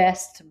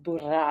best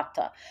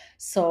burrata.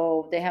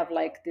 So they have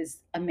like these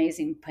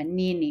amazing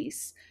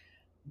paninis,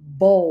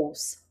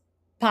 bowls,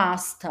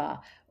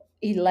 pasta.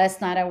 Last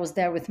night I was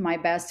there with my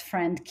best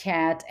friend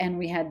Kat, and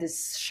we had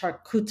this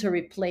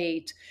charcuterie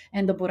plate,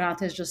 and the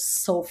burrata is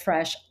just so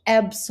fresh,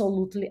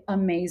 absolutely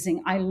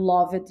amazing. I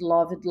love it,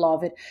 love it,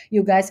 love it.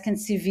 You guys can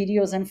see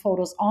videos and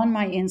photos on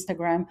my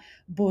Instagram,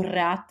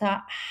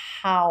 Burrata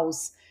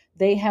House.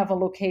 They have a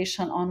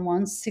location on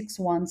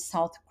 161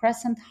 South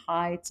Crescent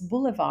Heights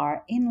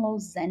Boulevard in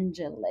Los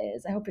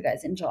Angeles. I hope you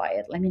guys enjoy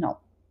it. Let me know.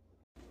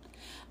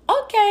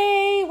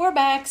 Okay, we're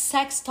back.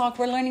 Sex talk.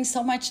 We're learning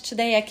so much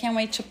today. I can't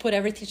wait to put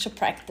everything to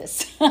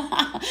practice.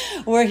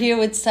 We're here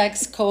with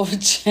sex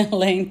coach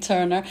Elaine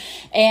Turner.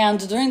 And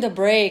during the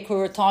break, we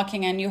were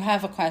talking, and you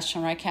have a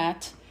question, right,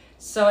 Kat?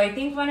 So I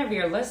think one of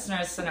your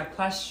listeners sent a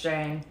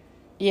question.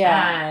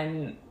 Yeah.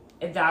 And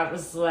that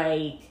was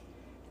like,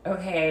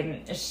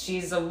 okay,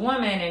 she's a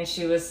woman, and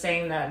she was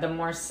saying that the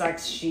more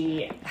sex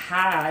she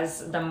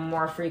has, the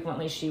more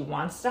frequently she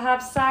wants to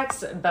have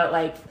sex. But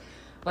like,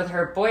 with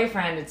her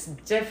boyfriend, it's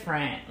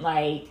different.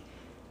 Like,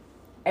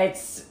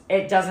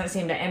 it doesn't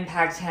seem to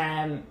impact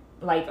him,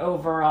 like,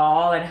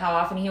 overall, and how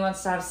often he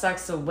wants to have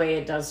sex the way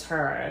it does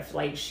her if,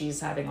 like, she's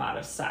having a lot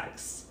of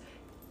sex.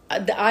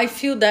 I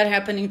feel that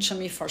happening to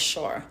me for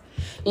sure.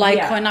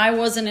 Like, when I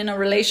wasn't in a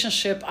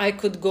relationship, I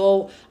actually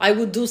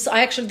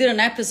did an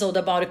episode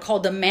about it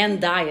called the man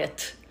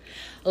diet.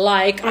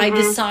 Like, I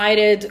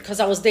decided, because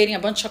I was dating a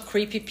bunch of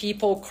creepy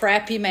people,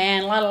 crappy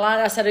men,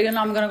 I said,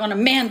 I'm going to go on a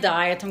man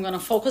diet. I'm going to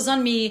focus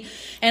on me.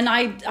 And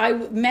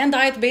man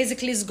diet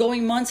basically is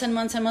going months and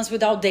months and months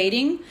without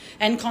dating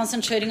and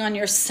concentrating on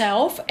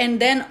yourself.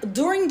 And then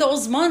during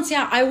those months,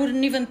 I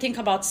wouldn't even think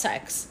about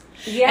sex.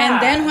 Yeah.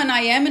 And then when I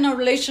am in a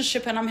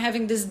relationship and I'm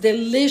having this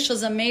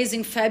delicious,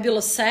 amazing,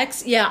 fabulous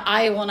sex,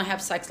 I want to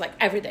have sex like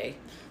every day.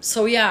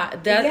 So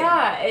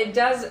it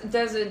does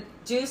it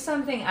do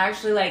something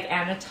actually like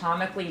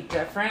anatomically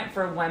different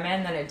for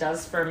women than it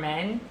does for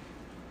men?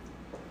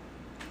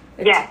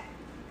 Yes.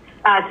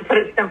 To put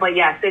it simply,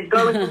 yes. It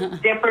goes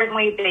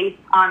differently based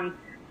on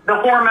the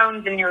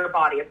hormones in your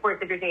body. Of course,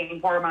 if you're taking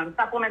hormone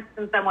supplements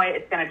in some way,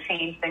 it's going to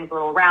change things a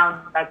little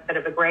around. That's a bit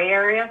of a gray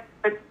area.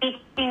 But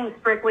speaking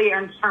strictly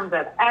in terms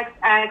of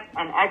XX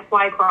and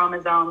XY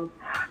chromosomes,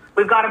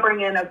 we've got to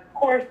bring in, of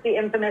course, the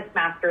infamous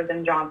Masters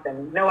and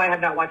Johnson. No, I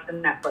have not watched the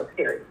Netflix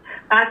series.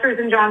 Masters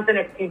and Johnson,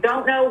 if you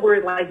don't know,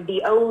 were like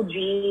the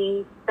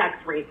OG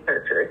sex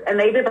researchers. And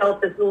they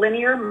developed this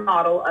linear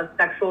model of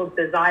sexual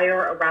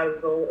desire,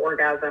 arousal,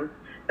 orgasm.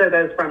 So it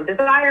goes from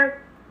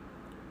desire,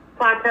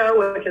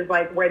 plateau, which is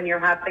like when you're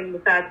having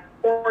the sex,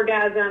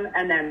 orgasm,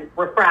 and then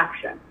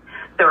refraction.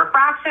 So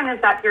refraction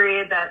is that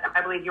period that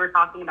I believe you were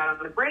talking about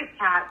on the break,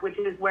 Kat, which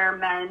is where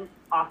men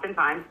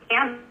oftentimes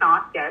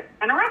cannot get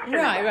an erection.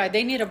 Right.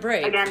 They need a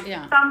break. Again,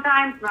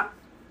 sometimes not.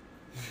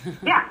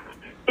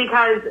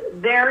 Because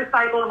their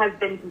cycle has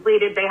been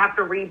completed. They have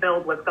to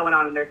rebuild what's going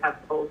on in their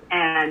testicles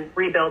and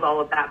rebuild all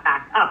of that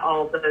back up,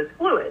 all of those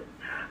fluids.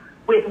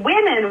 With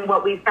women,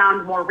 what we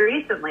found more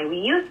recently, we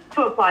used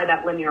to apply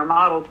that linear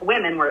model to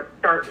women where it's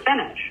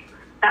start-finish.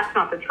 That's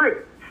not the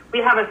truth. We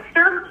have a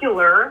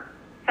circular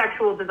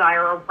sexual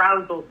desire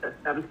arousal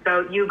system.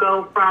 So you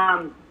go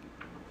from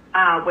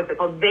what's it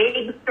called,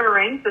 vague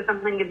stirring. So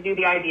something gives you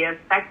the idea of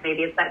sex.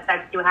 Maybe it's that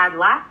sex you had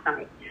last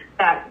night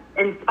that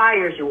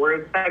inspires you, or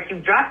it's sex you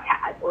just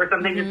had, or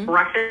something just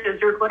brushes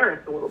your clitoris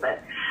a little bit.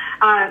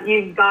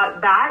 You've got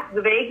that,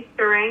 the vague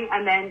stirring,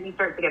 and then you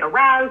start to get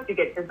aroused, you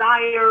get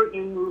desire,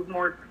 you move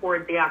more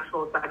towards the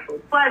actual sexual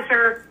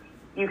pleasure.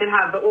 you can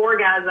have the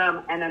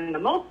orgasm and then the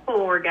multiple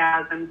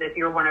orgasms if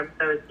you're one of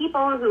those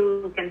people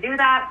who can do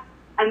that.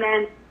 And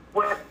then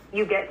what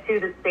you get to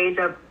the stage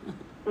of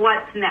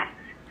what's next.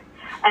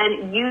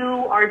 And you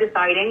are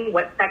deciding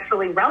what's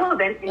sexually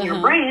relevant in your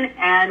brain,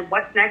 and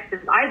what's next is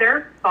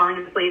either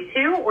falling asleep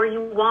to or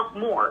you want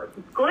more.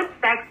 Good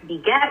sex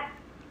begets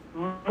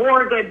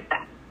more good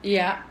sex.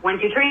 Yeah.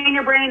 Once you train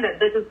your brain that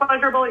this is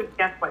pleasurable,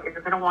 guess what? You're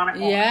going to want it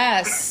more.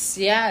 Yes.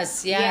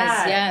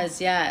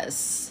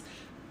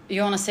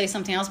 You want to say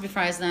something else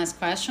before I ask the next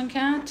question,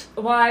 Kat?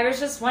 Well, I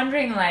was just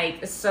wondering,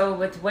 like, so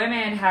with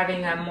women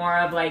having a more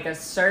of like a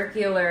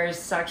circular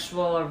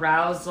sexual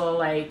arousal,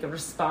 like,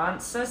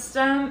 response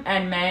system,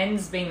 and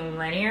men's being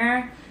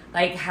linear,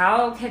 like,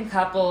 how can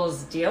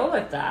couples deal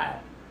with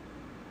that?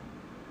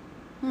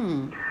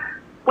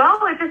 Well,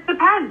 it just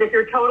depends. If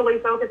you're totally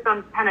focused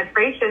on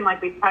penetration,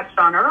 like we touched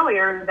on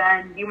earlier,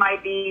 then you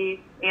might be,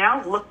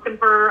 looking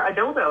for a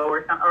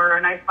dildo or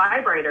a nice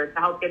vibrator to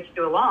help get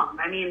you along.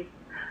 I mean,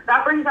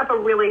 that brings up a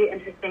really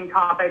interesting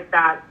topic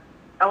that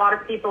a lot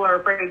of people are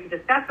afraid to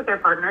discuss with their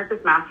partners,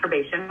 is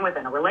masturbation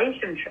within a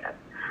relationship.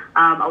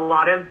 A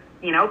lot of,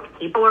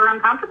 people are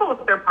uncomfortable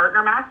with their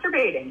partner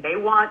masturbating. They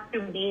want to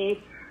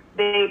be,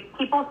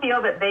 people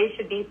feel that they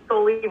should be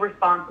solely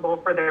responsible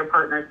for their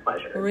partner's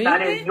pleasure. Really?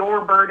 That is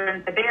your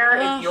burden to bear.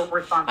 It's your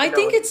responsibility. I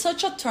think it's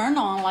such a turn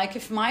on. Like,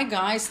 if my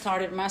guy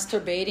started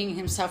masturbating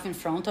himself in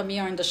front of me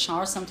or in the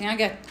shower or something, I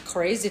get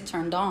crazy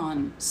turned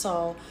on.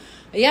 So...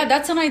 yeah,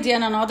 that's an idea.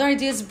 And another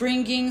idea is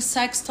bringing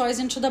sex toys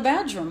into the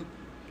bedroom.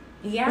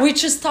 Yeah.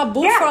 Which is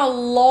taboo for a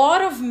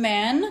lot of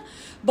men.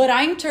 But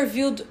I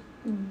interviewed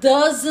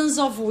dozens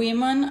of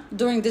women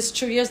during these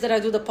 2 years that I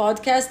do the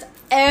podcast.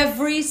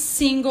 Every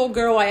single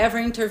girl I ever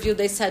interviewed,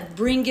 they said,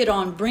 bring it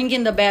on, bring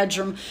in the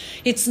bedroom.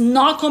 It's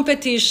not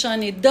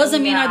competition. It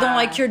doesn't mean I don't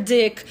like your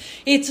dick.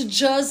 It's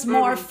just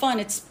more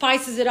fun. It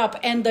spices it up.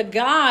 And the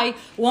guy,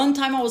 one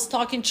time I was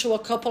talking to a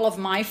couple of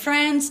my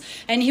friends,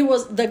 and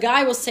the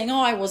guy was saying,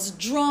 I was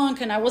drunk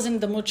and I wasn't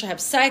in the mood to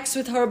have sex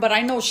with her, but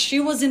I know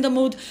she was in the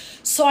mood.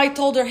 So I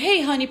told her,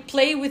 hey, honey,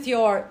 play with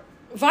your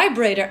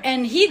vibrator,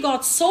 and he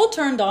got so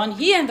turned on,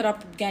 he ended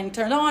up getting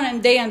turned on,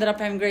 and they ended up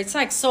having great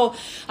sex. So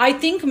I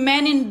think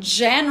men in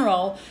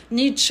general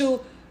need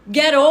to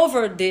get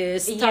over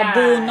this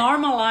taboo,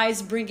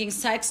 normalize bringing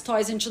sex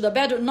toys into the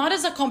bedroom, not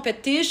as a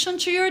competition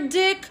to your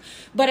dick,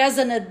 but as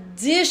an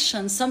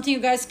addition, something you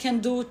guys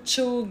can do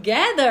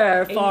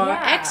together for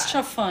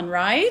extra fun,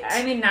 right?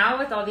 I mean, now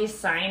with all these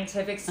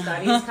scientific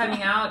studies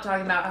coming out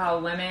talking about how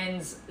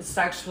women's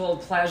sexual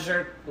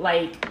pleasure,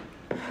 like,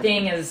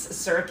 thing is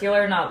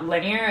circular, not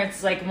linear.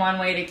 It's like one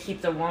way to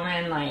keep the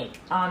woman like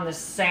on the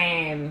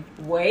same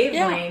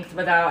wavelength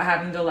without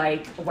having to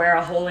like wear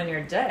a hole in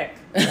your dick,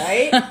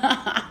 right?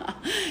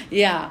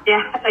 Yeah,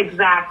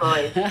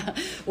 exactly.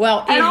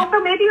 Well, and also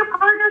maybe your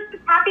partner's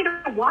just happy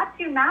to watch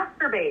you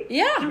masturbate.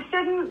 Yeah, you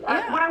shouldn't.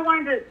 What I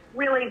wanted to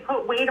really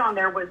put weight on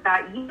there was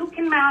that you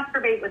can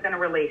masturbate within a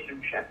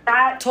relationship.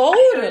 That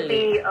should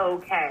be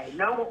okay.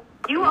 No,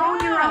 you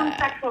own your own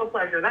sexual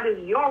pleasure. That is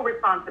your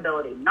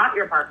responsibility, not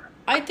your partner.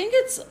 I think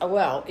it's,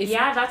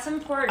 that's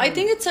important. I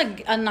think it's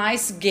a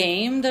nice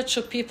game that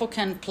two people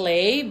can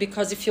play,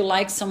 because if you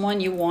like someone,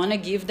 you want to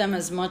give them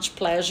as much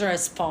pleasure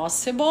as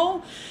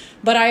possible.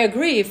 But I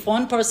agree, if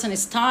one person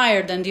is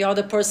tired and the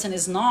other person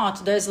is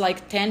not, there's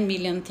like 10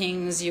 million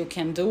things you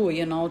can do,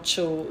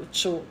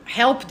 to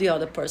help the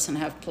other person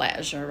have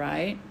pleasure,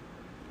 right?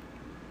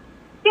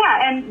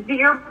 Yeah, and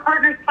your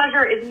partner's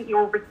pleasure isn't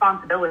your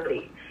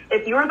responsibility.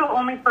 If you're the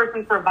only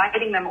person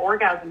providing them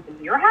orgasms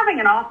and you're having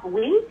an off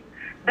week,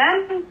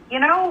 then,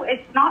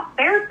 it's not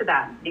fair to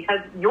them, because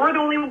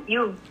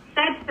you've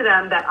said to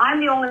them that I'm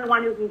the only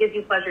one who can give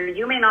you pleasure.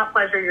 You may not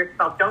pleasure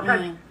yourself. Don't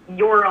touch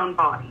your own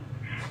body.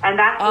 And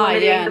that's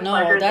limiting the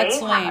pleasure that's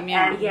they lame,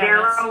 have, and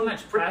their that's so own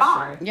much pressure.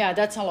 response. Yeah,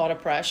 that's a lot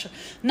of pressure.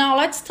 Now,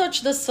 let's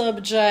touch the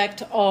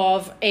subject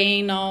of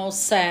anal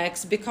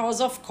sex, because,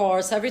 of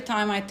course, every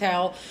time I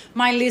tell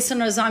my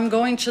listeners I'm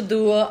going to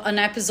do an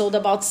episode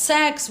about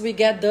sex, we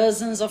get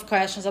dozens of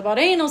questions about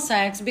anal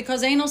sex,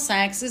 because anal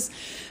sex is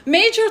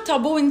major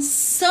taboo in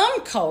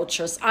some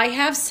cultures. I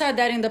have said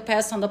that in the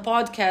past on the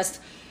podcast.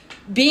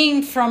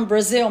 Being from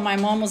Brazil, my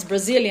mom was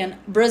Brazilian.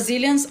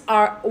 Brazilians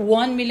are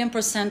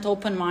 1,000,000%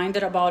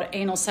 open-minded about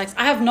anal sex.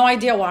 I have no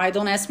idea why.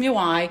 Don't ask me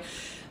why.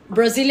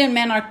 Brazilian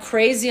men are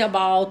crazy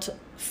about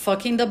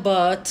fucking the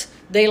butt.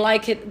 They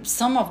like it.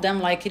 Some of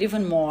them like it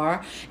even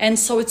more. And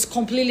so it's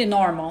completely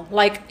normal.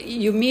 Like,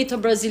 you meet a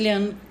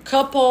Brazilian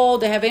couple,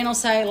 they have anal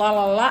sex, la,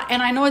 la, la.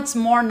 And I know it's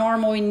more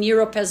normal in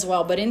Europe as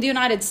well. But in the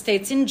United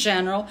States, in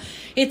general,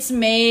 it's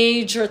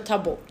major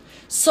taboo.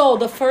 So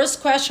the first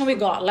question we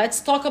got,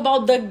 let's talk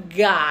about the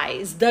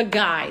guys. The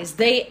guys,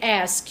 they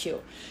ask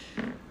you,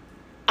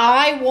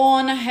 I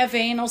want to have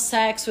anal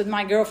sex with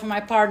my girlfriend,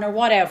 my partner,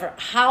 whatever.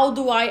 How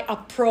do I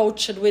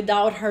approach it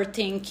without her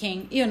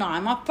thinking,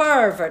 I'm a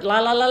pervert, la,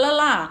 la, la, la,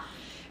 la.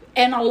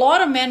 And a lot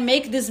of men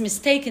make this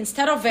mistake.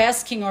 Instead of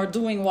asking or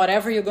doing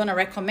whatever you're going to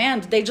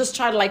recommend, they just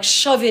try to like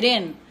shove it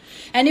in.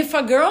 And if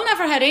a girl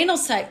never had anal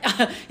sex,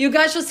 you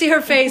guys should see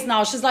her face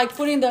now. She's like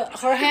putting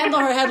her hand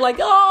on her head like,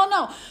 oh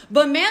no.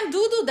 But men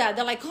do that.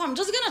 They're like, oh, I'm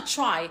just going to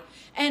try.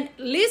 And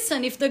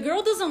listen, if the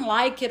girl doesn't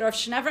like it or if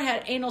she never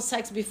had anal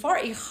sex before,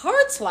 it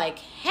hurts like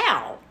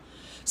hell.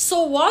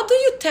 So what do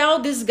you tell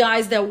these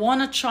guys that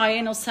want to try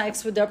anal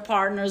sex with their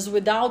partners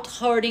without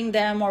hurting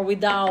them or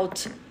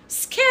without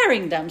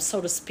scaring them,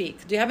 so to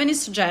speak? Do you have any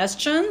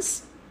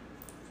suggestions?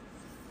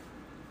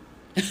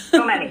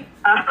 So many.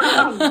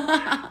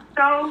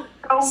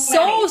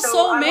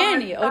 So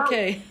many.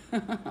 Okay.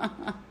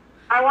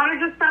 I want to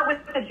just start with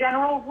the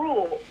general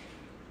rule.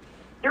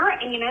 Your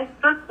anus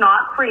does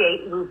not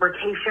create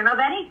lubrication of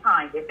any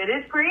kind. If it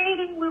is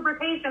creating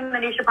lubrication,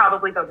 then you should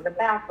probably go to the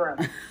bathroom.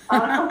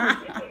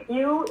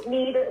 You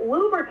need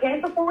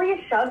lubricant before you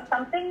shove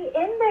something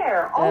in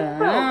there. Also,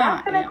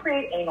 that's going to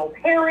create anal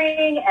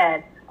tearing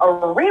and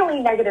a really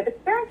negative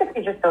experience if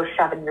you just go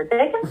shoving your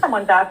dick in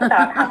someone's ass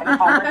without having a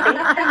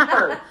conversation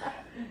first.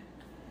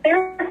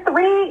 There's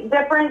 3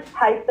 different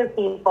types of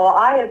people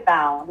I have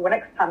found when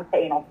it comes to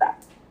anal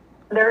sex.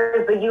 There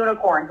is the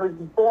unicorn who's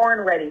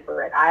born ready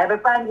for it. I have a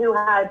friend who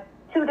had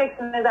 2 dicks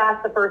in his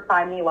ass the first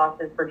time he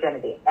lost his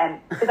virginity. And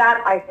to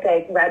that I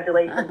say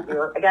congratulations.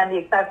 You're, again, the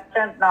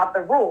exception, not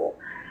the rule.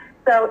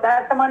 So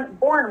that's someone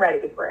born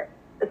ready for it.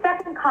 The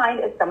second kind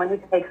is someone who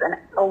takes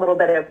a little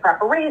bit of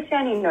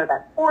preparation. You know,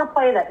 that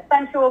foreplay, that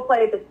sensual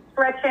play, the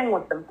stretching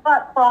with some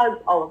butt plugs,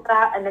 all of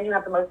that. And then you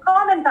have the most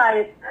common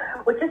type,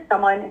 which is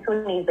someone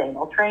who needs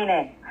anal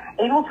training.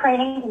 Anal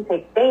training can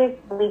take days,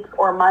 weeks,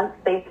 or months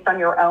based on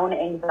your own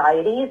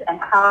anxieties and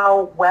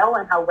how well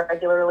and how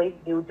regularly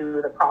you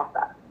do the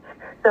process.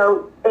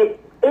 So it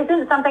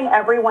isn't something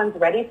everyone's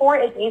ready for.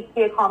 It needs to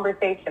be a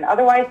conversation.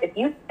 Otherwise, if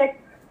you stick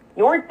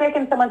your dick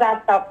in someone's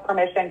ass without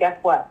permission, guess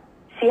what?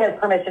 She has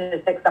permission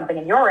to stick something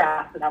in your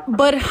ass without permission.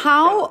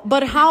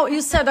 But how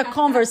you said a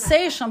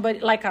conversation,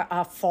 but like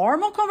a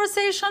formal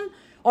conversation,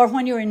 or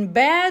when you're in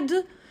bed?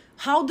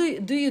 How do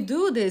you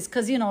do this?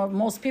 Because, you know,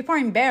 most people are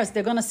embarrassed.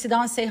 They're going to sit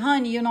down and say,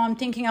 honey, you know, I'm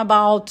thinking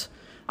about,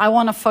 I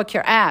want to fuck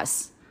your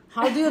ass.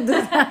 How do you do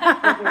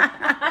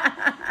that?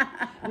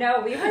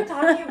 No, we were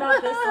talking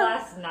about this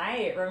last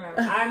night,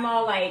 remember? I'm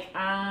all like,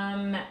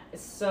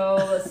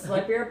 so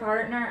slip your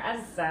partner a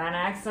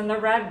Xanax and the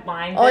red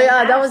wine. Oh,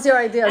 yeah, that was your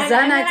idea. And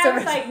Xanax. I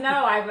was like, no,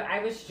 I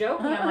was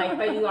joking. I'm like,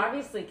 but you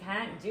obviously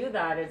can't do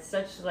that. It's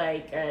such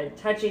like a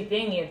touchy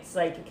thing. It's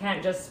like, you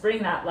can't just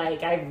spring that.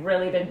 Like, I've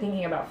really been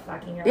thinking about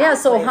fucking your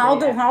ass. So how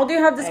do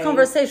you have this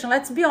conversation?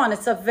 Let's be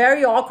honest, it's a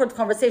very awkward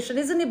conversation.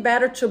 Isn't it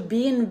better to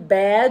be in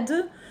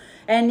bed?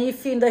 And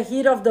if in the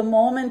heat of the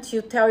moment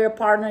you tell your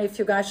partner if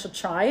you guys should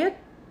try it?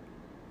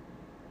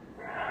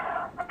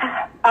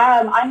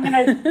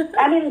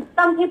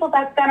 Some people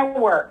that's going to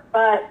work.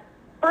 But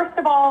first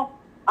of all,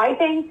 I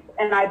think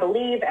and I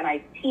believe and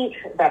I teach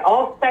that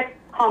all sex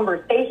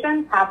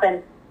conversations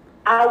happen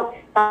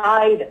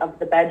outside of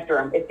the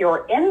bedroom. If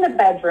you're in the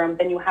bedroom,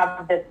 then you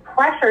have this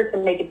pressure to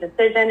make a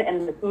decision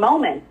in this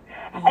moment.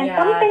 And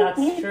some things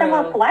need some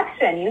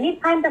reflection. You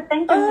need time to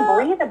think and to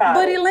breathe about it.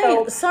 But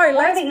Elaine, sorry,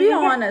 let's be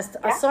honest.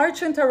 Sorry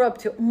to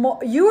interrupt you.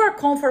 You are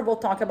comfortable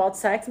talking about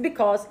sex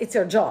because it's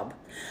your job.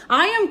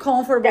 I am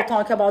comfortable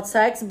talking about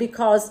sex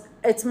because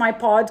it's my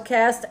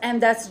podcast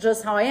and that's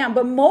just how I am.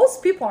 But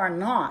most people are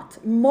not.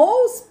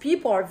 Most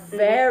people are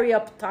very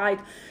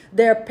uptight.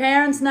 Their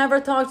parents never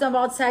talked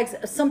about sex.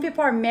 Some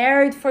people are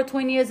married for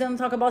 20 years and don't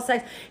talk about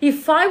sex.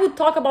 If I would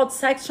talk about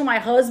sex to my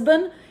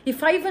husband,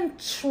 if I even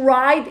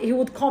tried, he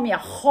would call me a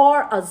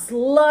whore, a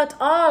slut,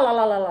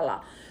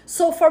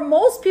 So for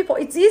most people,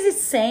 it's easy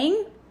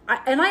saying,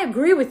 and I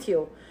agree with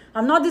you.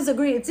 I'm not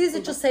disagreeing. It's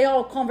easy to say,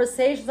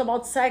 conversations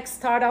about sex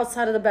start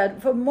outside of the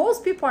bed. For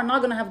most people are not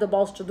going to have the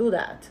balls to do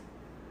that.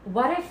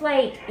 What if,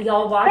 like,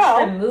 y'all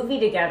watched a movie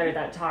together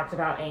that talked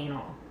about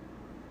anal?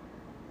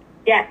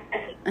 Yes.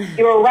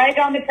 You were right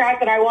on the track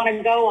that I want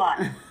to go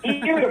on.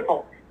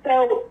 Beautiful.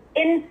 So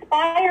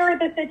inspire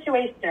the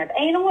situation. If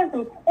anal is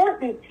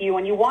important to you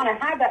and you want to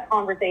have that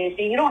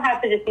conversation, you don't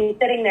have to just be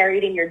sitting there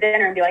eating your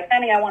dinner and be like,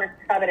 honey, I want to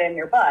shove it in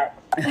your butt.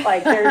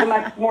 Like, there's a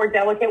much more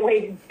delicate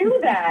way to do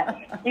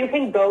that. You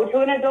can go to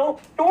an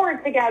adult store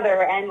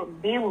together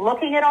and be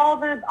looking at all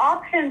the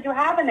options you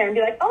have in there and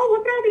be like, oh,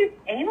 look at all these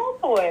anal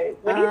toys.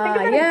 What do you think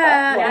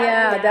about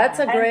that? That's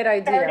a great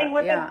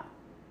idea.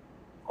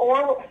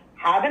 Or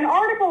have an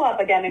article up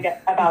again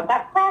about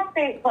that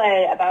prostate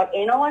play, about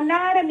anal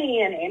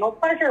anatomy and anal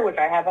pleasure, which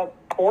I have a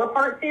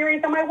 4-part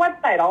series on my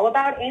website all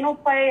about anal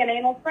play and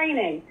anal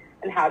training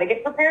and how to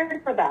get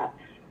prepared for that.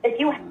 If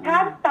you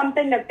have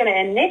something that's going to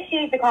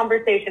initiate the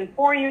conversation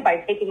for you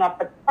by taking off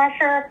the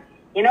pressure,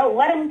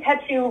 let them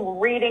catch you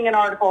reading an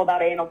article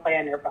about anal play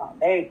on your phone.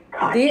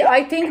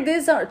 I think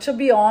these are, to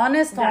be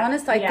honest,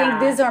 I think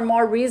these are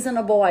more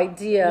reasonable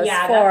ideas.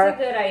 Yeah, that's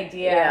a good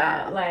idea.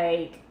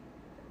 Yeah.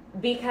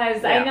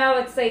 Because I know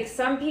it's like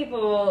some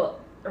people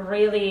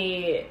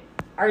really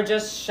are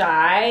just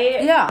shy.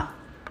 Yeah.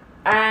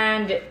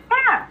 And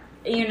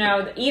you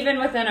know, even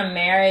within a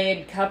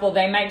married couple,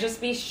 they might just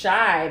be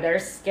shy. They're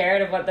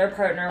scared of what their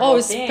partner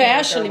will think.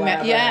 Especially,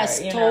 whatever, yes,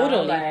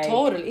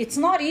 totally. It's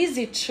not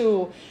easy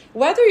to,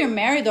 whether you're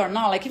married or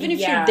not, like even if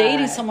you're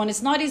dating someone,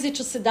 it's not easy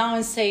to sit down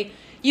and say,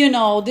 you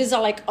know, these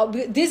are like,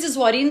 this is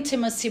what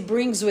intimacy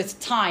brings with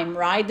time,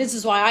 right? This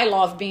is why I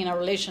love being in a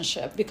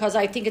relationship, because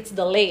I think it's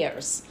the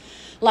layers.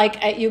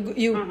 Like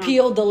you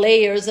peel the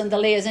layers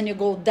and you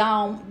go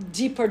down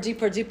deeper,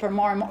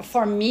 more and more.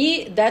 For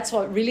me, that's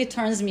what really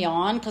turns me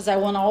on, because I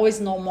want to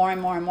always know more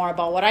and more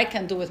about what I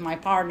can do with my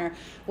partner,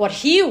 what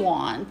he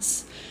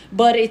wants.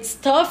 But it's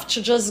tough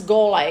to just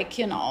go like,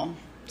 you know,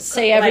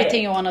 say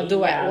everything you want to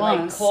do at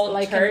once.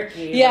 Cold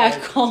turkey.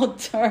 Cold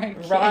turkey.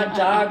 Raw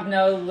dog,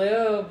 no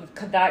lube,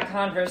 that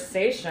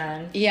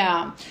conversation.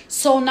 Yeah.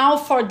 So now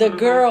for the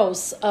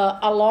girls,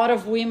 a lot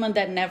of women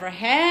that never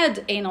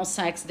had anal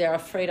sex, they're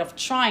afraid of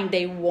trying.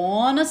 They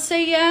want to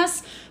say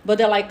yes, but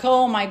they're like,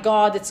 oh my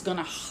God, it's going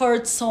to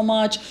hurt so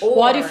much.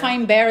 What if I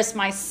embarrass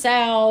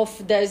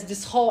myself? There's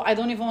this whole, I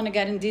don't even want to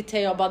get in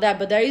detail about that,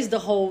 but there is the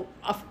whole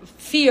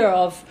fear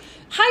of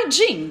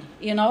hygiene,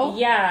 you know?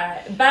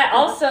 Yeah, but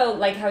also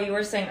like how you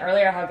were saying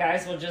earlier, how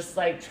guys will just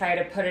like try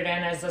to put it in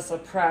as a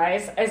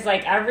surprise. As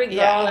like every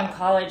girl in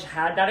college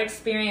had that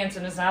experience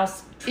and is now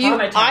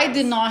traumatized. I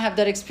did not have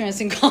that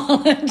experience in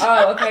college.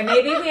 Oh, okay.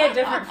 Maybe we had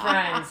different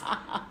friends.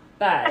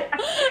 But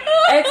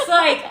it's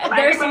like,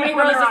 there's so many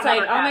girls that's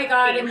like, oh my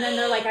God, and then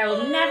they're like, I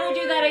will never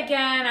do that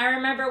again. I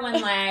remember when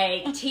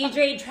like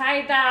TJ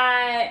tried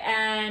that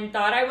and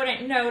thought I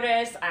wouldn't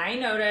notice. I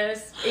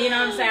noticed. You know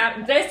what I'm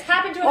saying? This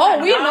happened to us.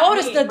 Oh, we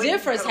noticed the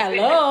difference.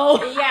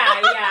 Hello.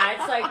 Yeah.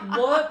 It's like,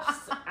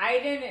 whoops, I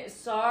didn't,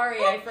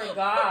 sorry, I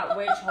forgot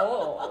which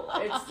hole.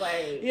 It's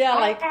like. Yeah,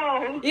 like,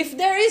 if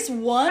there is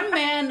one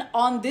man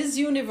on this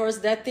universe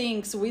that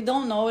thinks we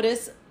don't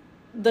notice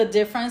the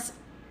difference,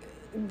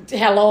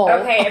 hello.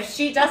 Okay, if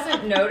she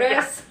doesn't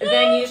notice,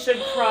 then you should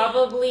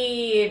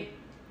probably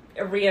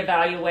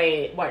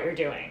reevaluate what you're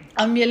doing.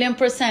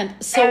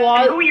 1,000,000%. So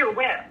who you're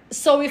with.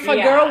 So if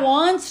a girl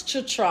wants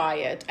to try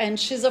it and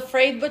she's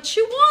afraid, but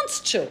she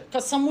wants to,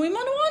 because some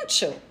women want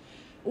to,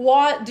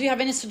 what do you have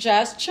any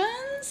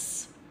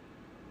suggestions?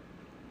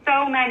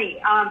 So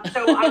many.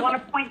 So I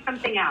want to point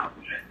something out.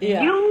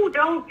 Yeah. You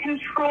don't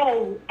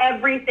control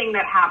everything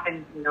that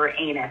happens in your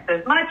anus.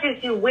 As much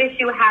as you wish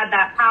you had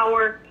that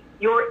power,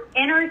 your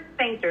inner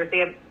sphincters, they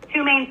have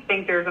two main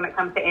sphincters when it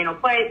comes to anal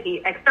play.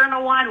 The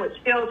external one, which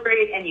feels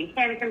great and you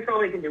can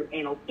control, you can do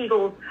anal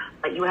kegels,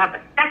 but you have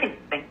a second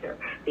sphincter,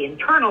 the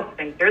internal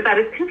sphincter, that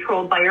is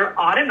controlled by your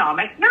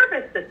autonomic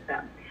nervous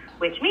system,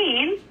 which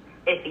means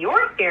if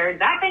you're scared,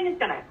 that thing is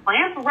going to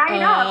clamp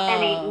right up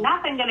and ain't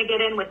nothing going to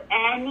get in with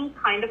any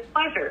kind of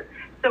pleasure.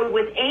 So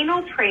with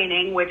anal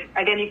training, which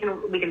again,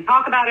 we can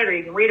talk about it or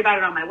you can read about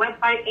it on my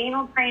website,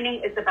 anal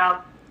training is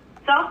about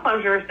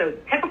self-pleasure, so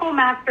typical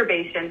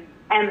masturbation,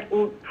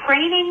 and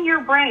training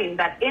your brain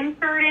that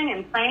inserting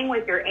and playing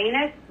with your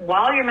anus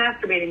while you're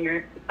masturbating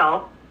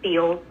yourself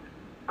feels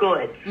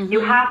good. Mm-hmm.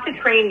 You have to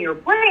train your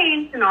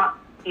brain to not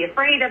be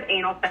afraid of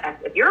anal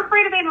sex. If you're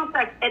afraid of anal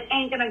sex, it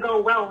ain't going to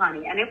go well,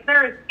 honey. And if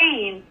there is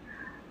pain,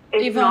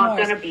 it's even not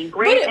going to be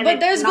great. But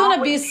there's going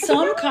to be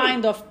some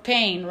kind of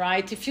pain,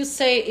 right? If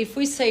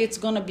we say it's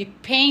going to be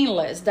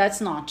painless, that's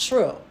not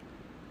true.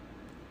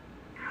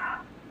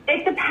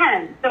 It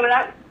depends. So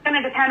that's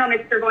going to depend on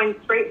if you're going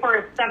straight for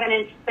a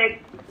 7-inch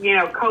thick,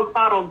 Coke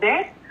bottle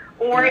dick,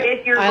 or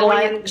if you're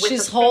going in with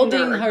she's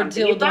holding her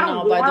dildo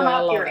now, by the way.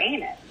 I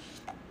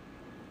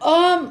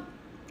love it.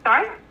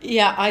 Sorry?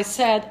 Yeah, I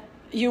said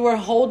you were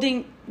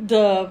holding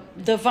the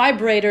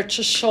vibrator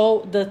to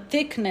show the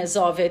thickness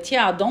of it.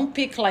 Yeah, don't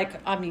pick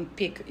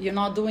pick. You're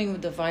not doing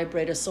with the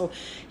vibrator. So,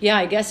 yeah,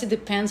 I guess it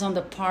depends on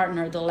the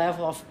partner, the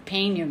level of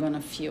pain you're going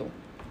to feel.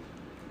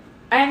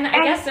 And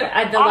I guess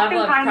at the level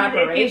of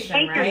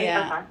preparation, right?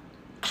 Yeah.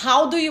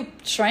 How do you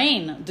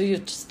train? Do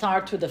you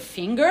start with a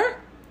finger?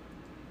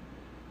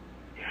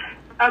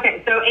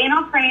 Okay, so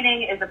anal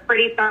training is a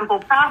pretty simple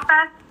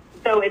process.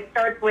 So it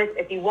starts with,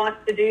 if you want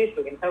to douche,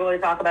 we can totally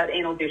talk about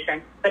anal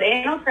douching. But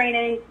anal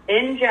training,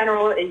 in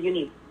general, you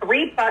need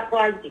 3 butt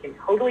plugs. You can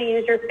totally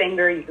use your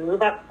finger. You can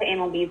move up to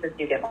anal beads as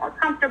you get more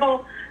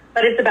comfortable.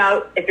 But it's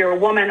about, if you're a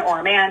woman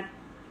or a man,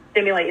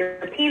 stimulate your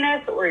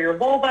penis or your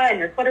vulva and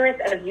your clitoris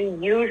as you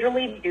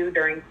usually do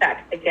during sex.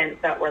 Again,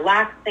 so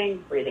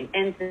relaxing, breathing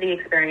into the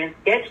experience.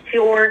 Get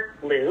your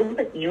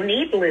lube. You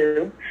need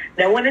lube.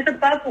 No one is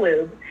above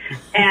lube.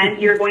 And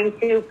you're going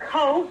to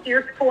coat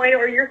your toy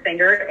or your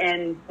finger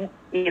in,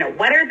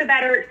 wetter the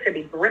better. It should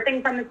be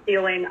dripping from the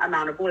ceiling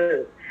amount of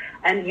lube.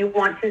 And you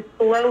want to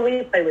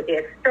slowly play with the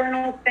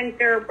external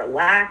sphincter,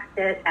 relax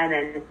it, and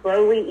then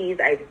slowly ease,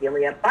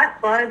 ideally, a butt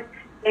plug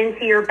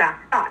into your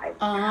backside.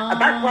 A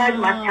butt plug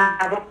must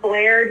have a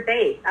flared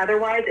base.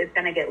 Otherwise, it's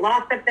going to get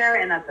lost up there,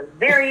 and that's a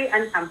very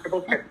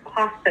uncomfortable trip to the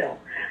hospital.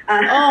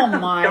 Oh,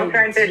 my Don't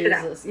try and fish it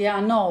Jesus. Yeah,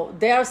 no.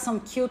 There are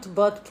some cute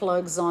butt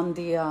plugs on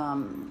the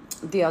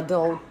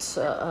adult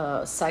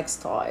sex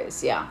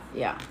toys.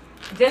 Yeah.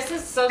 This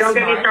is so Don't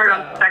smart. get me started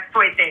on sex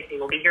toy safety.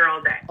 We'll be here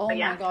all day. Oh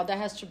my God, that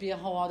has to be a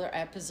whole other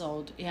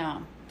episode.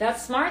 Yeah.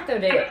 That's smart though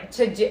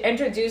to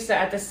introduce it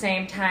at the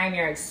same time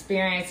you're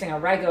experiencing a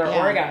regular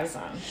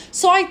orgasm.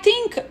 So I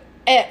think,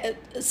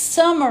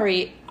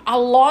 summary, a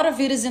lot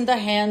of it is in the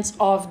hands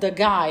of the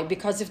guy,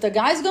 because if the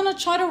guy's gonna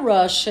try to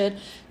rush it,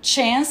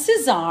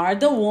 chances are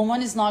the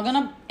woman is not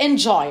gonna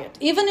enjoy it,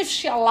 even if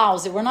she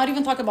allows it. We're not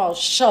even talking about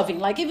shoving,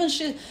 like even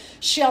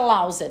she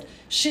allows it,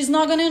 she's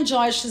not gonna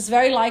enjoy it. She's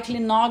very likely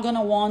not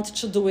gonna want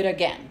to do it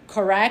again,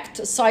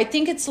 correct? So I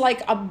think it's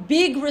like a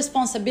big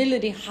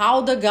responsibility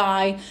how the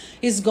guy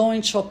is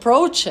going to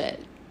approach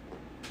it,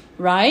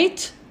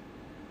 right?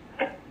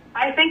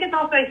 I think it's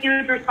also a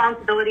huge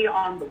responsibility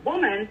on the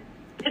woman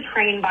to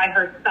train by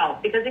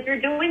herself, because if you're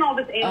doing all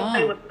this anal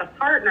play with a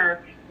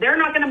partner, they're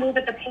not going to move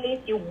at the pace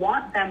you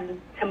want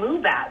them to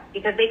move at,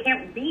 because they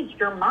can't read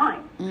your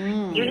mind.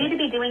 You need to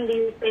be doing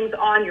these things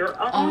on your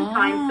own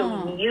time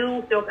so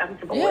you feel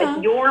comfortable. Yeah.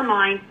 It's your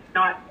mind,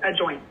 not a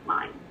joint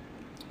mind.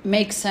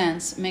 Makes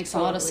sense. Makes a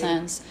lot of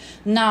sense.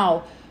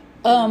 Now,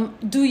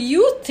 do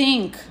you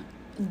think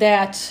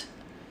that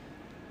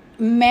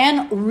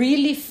men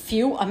really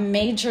feel a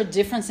major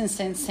difference in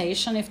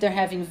sensation if they're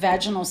having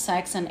vaginal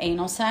sex and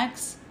anal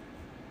sex?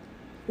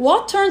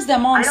 What turns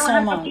them on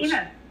so much?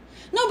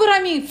 No, but I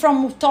mean,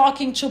 from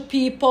talking to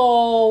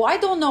people, I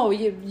don't know,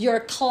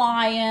 your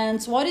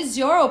clients, what is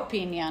your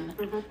opinion?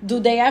 Do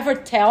they ever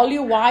tell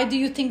you why do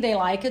you think they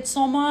like it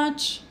so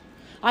much?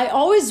 I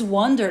always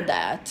wonder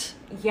that.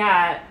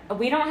 Yeah,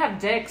 we don't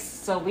have dicks,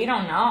 so we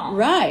don't know.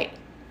 Right.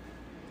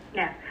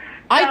 Yeah.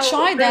 I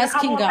tried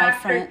asking guy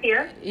friends.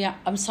 Here. Yeah,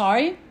 I'm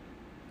sorry?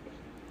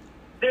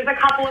 There's a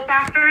couple of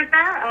factors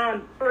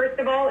there. First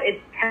of all,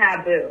 it's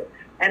taboo.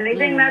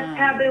 Anything that's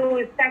taboo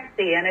is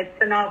sexy, and it's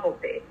a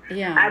novelty.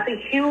 Yeah. That's a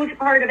huge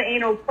part of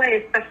anal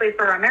play, especially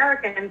for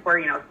Americans, where,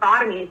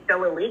 sodomy is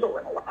still illegal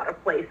in a lot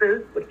of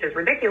places, which is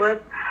ridiculous.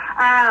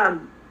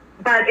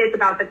 But it's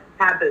about the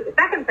taboo. The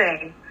second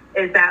thing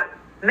is that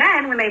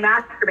men, when they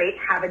masturbate,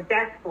 have a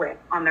death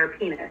grip on their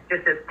penis,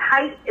 just as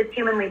tight as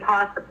humanly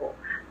possible.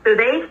 So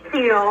they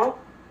feel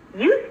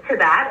used to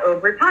that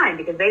over time,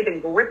 because they've been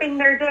gripping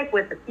their dick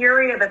with the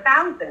fury of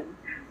 1,000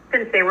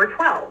 since they were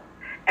 12.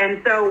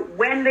 And so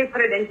when they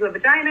put it into a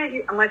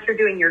vagina, unless you're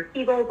doing your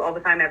Kegels all the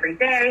time every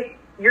day,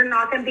 you're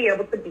not going to be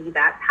able to be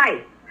that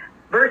tight.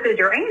 Versus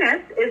your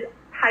anus is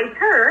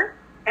tighter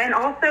and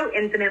also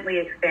infinitely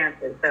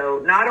expansive.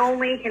 So not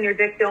only can your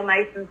dick feel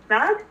nice and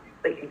snug,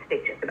 but you can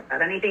stick just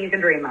about anything you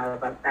can dream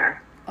of up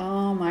there.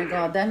 Oh my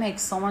God, that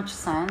makes so much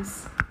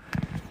sense.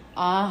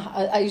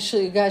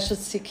 You guys should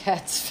see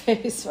Kat's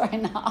face right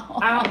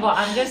now. Well,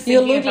 I'm just you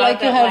thinking look about like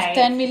that, you have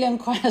 10 million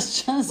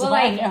questions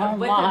on your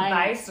with mind.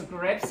 advice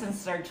grips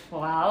since they're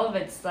 12,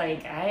 it's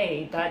like,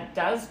 hey, that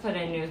does put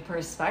a new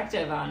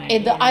perspective on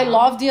it. I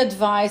love the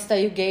advice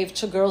that you gave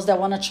to girls that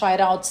want to try it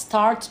out.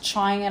 Start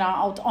trying it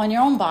out on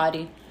your own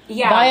body.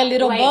 Yeah, buy a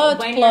little butt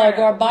plug,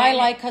 or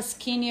buy a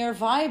skinnier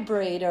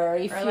vibrator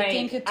if you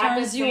think it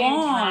turns you on. At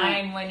the same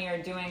time when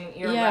you're doing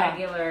your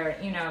regular,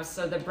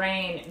 so the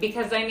brain,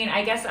 because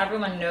I guess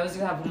everyone knows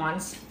you have one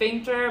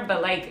sphincter,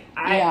 but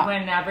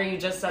whenever you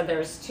just said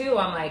there's two,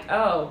 I'm like,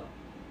 oh,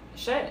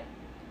 shit.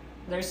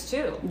 There's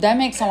two. That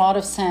makes a lot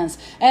of sense.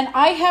 And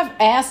I have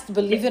asked,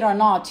 believe it or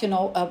not,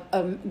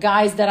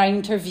 guys that I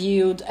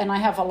interviewed, and I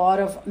have a lot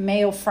of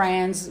male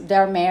friends,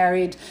 they're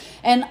married.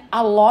 And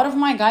a lot of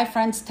my guy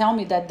friends tell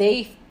me that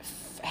they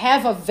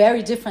have a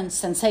very different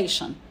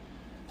sensation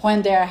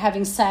when they're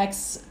having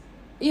sex.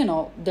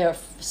 They're,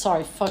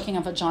 fucking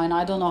a vagina.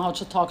 I don't know how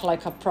to talk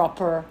like a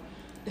proper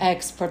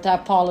expert. I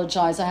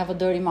apologize. I have a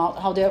dirty mouth.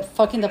 How they're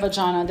fucking the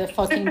vagina, they're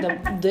fucking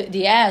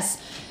the ass.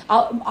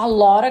 A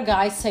lot of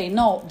guys say,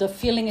 no, the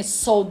feeling is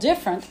so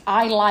different.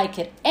 I like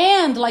it.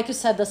 And like you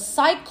said, the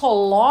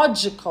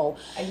psychological,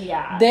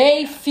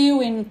 they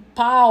feel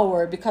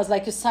empowered because,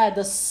 like you said,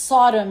 the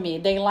sodomy,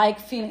 they like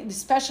feeling,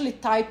 especially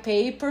type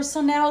A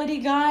personality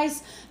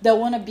guys that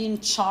want to be in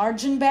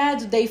charge in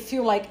bed. They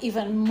feel like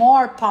even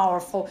more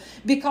powerful,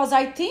 because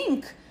I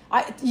think,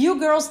 you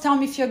girls tell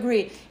me if you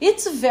agree,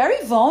 it's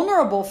very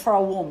vulnerable for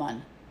a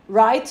woman,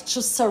 right,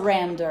 to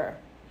surrender.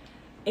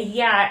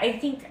 Yeah, I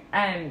think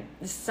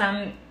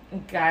some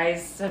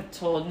guys have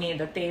told me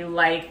that they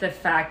like the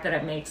fact that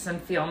it makes them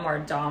feel more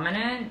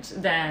dominant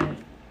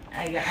than,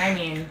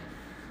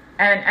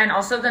 and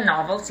also the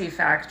novelty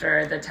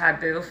factor, the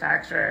taboo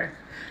factor.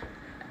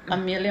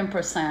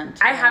 1,000,000%.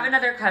 I have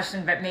another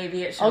question, but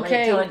maybe it should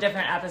wait till a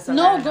different episode.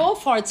 No, go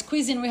for it.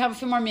 Squeeze in. We have a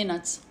few more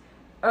minutes.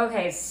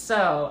 Okay,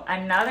 so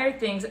another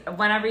thing,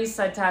 whenever you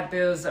said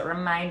taboos, it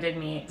reminded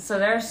me. So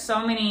there are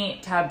so many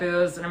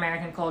taboos in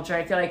American culture.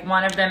 I feel like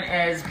one of them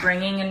is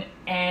bringing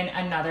in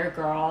another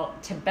girl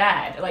to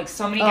bed. Like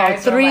so many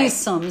guys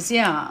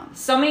threesomes,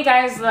 So many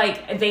guys,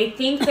 they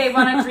think they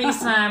want a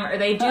threesome or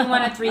they do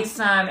want a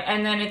threesome.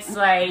 And then it's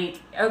like,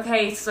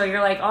 okay, so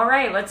you're like, all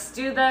right, let's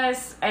do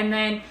this. And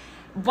then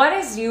what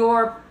is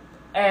your,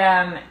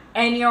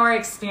 in your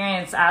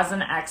experience as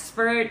an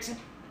expert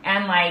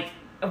and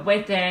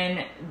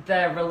within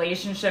the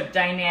relationship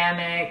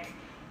dynamic,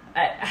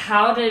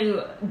 how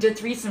do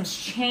threesomes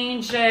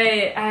change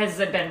it? Has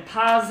it been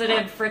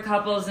positive for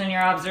couples in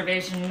your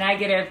observation,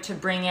 negative to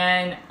bring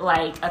in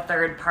like a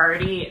third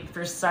party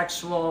for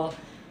sexual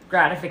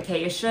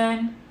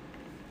gratification?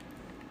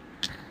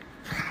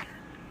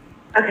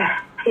 Okay,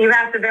 you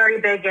asked a very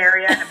big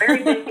area, a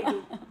very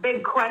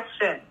big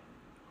question.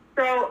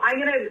 So I'm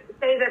going to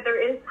say that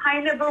there is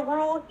kind of a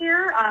rule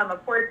here.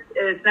 Of course,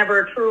 it's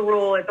never a true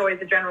rule. It's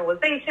always a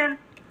generalization.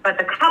 But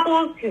the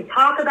couples who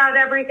talk about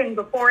everything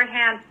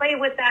beforehand, play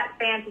with that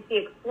fantasy,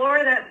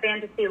 explore that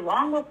fantasy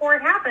long before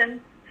it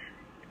happens,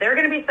 they're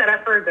going to be set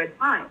up for a good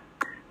time.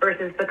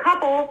 Versus the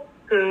couple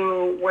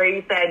who, where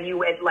you said you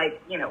would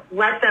let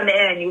them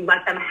in, you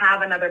let them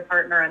have another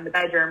partner in the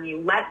bedroom,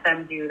 you let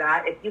them do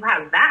that. If you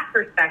have that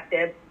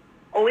perspective,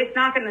 it's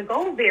not going to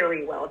go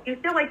very well. If you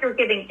feel like you're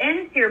giving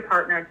in to your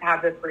partner to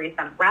have this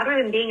threesome, rather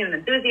than being an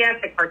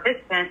enthusiastic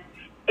participant,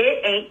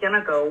 it ain't going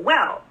to go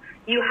well.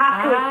 You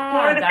have to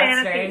explore the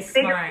fantasy,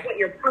 figure out what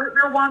your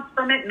partner wants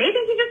from it. Maybe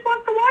he just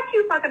wants to watch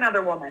you fuck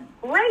another woman.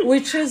 Great.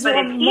 Which is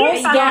what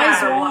most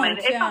guys want.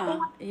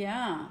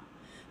 Yeah.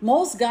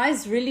 Most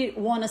guys really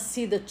want to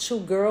see the two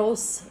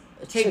girls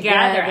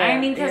together. I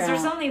mean, because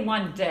there's only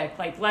one dick.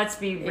 Like, let's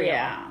be real.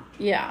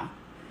 Yeah.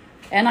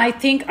 And I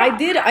think I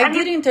did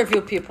interview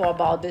people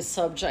about this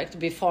subject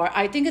before.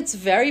 I think it's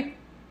very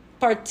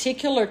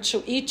particular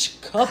to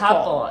each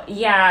couple.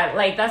 Yeah,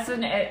 like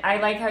I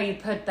like how you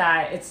put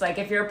that. It's like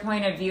if your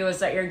point of view is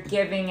that you're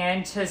giving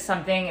in to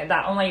something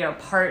that only your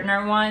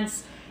partner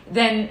wants,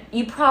 then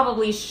you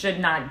probably should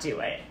not do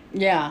it.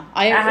 Yeah,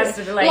 it has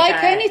to be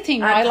like anything,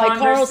 right? Like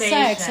oral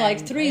sex, like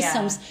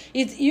threesomes.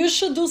 Yeah. You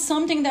should do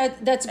something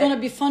that's going to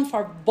be fun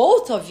for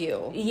both of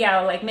you.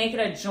 Yeah, like make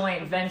it a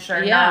joint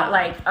venture, not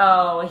like,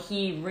 oh,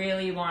 he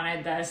really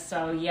wanted this,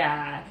 so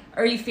yeah.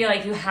 Or you feel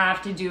like you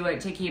have to do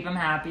it to keep him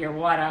happy or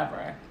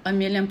whatever.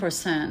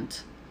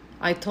 1,000,000%.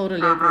 I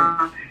totally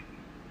agree.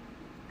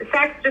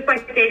 Sex, just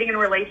like dating and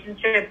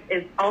relationships,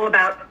 is all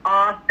about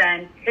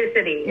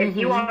authenticity. If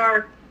you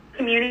are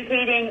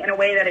communicating in a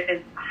way that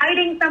is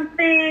hiding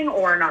something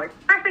or not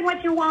expressing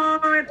what you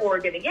want or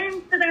giving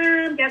in to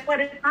them, guess what?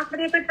 It's not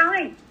going to be a good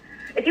time.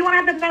 If you want to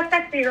have the best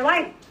sex of your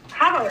life,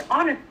 have an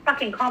honest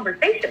fucking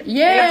conversation.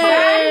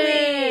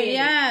 Yay!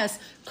 Yes.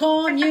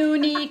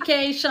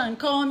 Communication.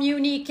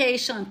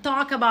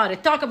 Talk about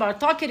it.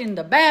 Talk it in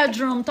the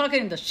bedroom. Talk it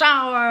in the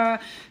shower.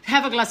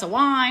 Have a glass of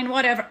wine.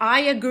 Whatever.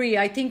 I agree.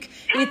 I think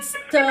it's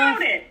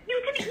about it.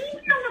 You can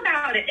email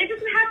about it. It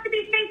doesn't have to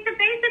be face to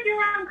face if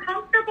you're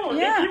uncomfortable.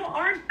 Yeah. If you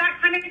aren't that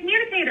kind of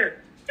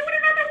communicator, do it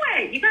another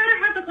way. You gotta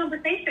have the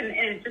conversation,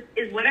 and it just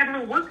is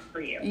whatever works for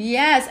you.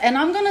 Yes, and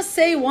I'm gonna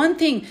say one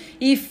thing: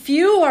 if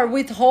you are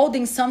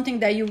withholding something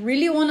that you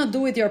really want to do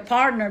with your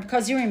partner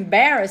because you're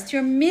embarrassed,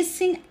 you're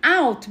missing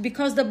out.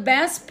 Because the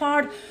best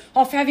part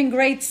of having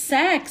great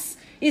sex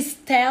is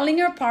telling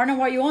your partner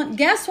what you want.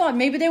 Guess what?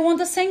 Maybe they want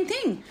the same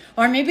thing,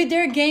 or maybe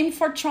they're game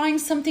for trying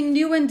something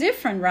new and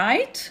different,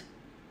 right?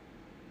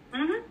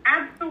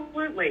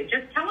 Absolutely.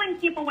 Just telling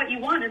people what you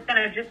want is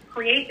going to just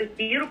create this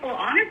beautiful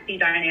honesty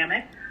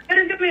dynamic that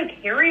is going to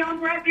carry on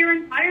throughout your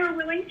entire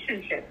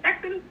relationship.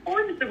 Sex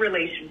informs the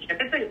relationship.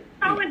 It's a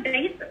solid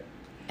basis.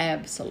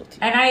 Absolutely.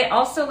 And I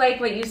also like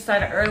what you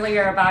said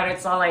earlier about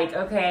it's all like,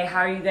 okay,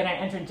 how are you going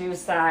to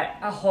introduce that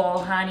whole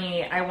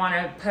honey, I want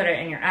to put it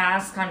in your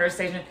ass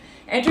conversation.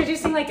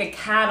 Introducing like a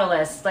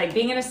catalyst, like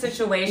being in a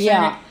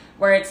situation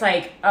where it's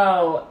like,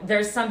 oh,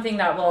 there's something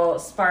that will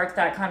spark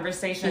that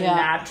conversation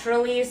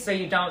naturally, so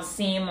you don't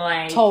seem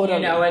like,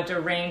 a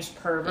deranged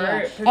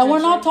pervert. And we're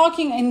not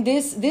talking in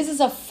this is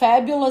a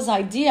fabulous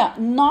idea.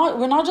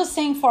 We're not just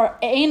saying for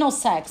anal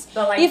sex.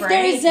 But like if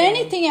there is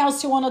anything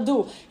else you want to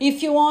do,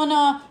 if you want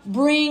to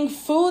bring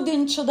food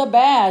into the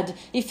bed,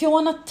 if you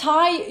want to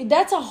tie,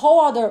 that's a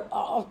whole other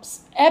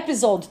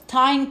episode,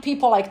 tying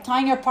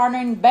your partner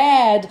in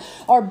bed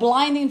or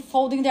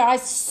blindfolding their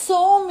eyes.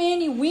 So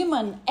many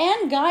women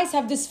and guys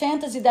have this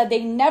fantasy that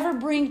they never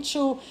bring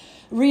to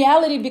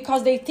reality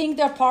because they think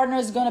their partner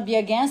is going to be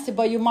against it,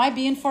 but you might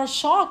be in for a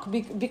shock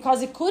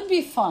because it could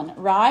be fun,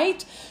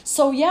 right?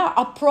 So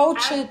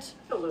approach it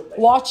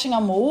watching a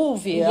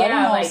movie. I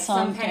don't know, like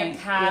something. Some kind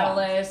of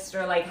catalyst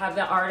or like have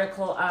the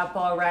article up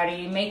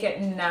already, make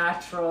it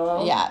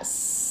natural.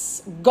 Yes.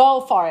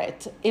 Go for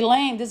it.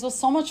 Elaine, this was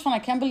so much fun. I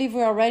can't believe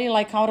we're already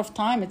out of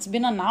time. It's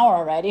been an hour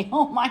already.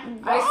 Oh my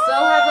God. I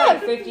still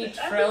have 50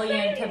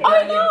 trillion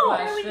kabillion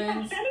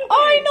questions.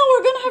 I know.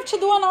 We're going to have to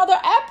do another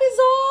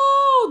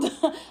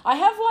episode. I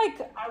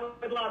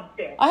would love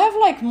to. I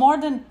have more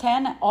than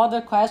 10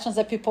 other questions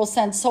that people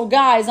sent. So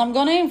guys, I'm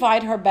going to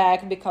invite her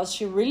back because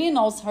she really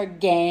knows her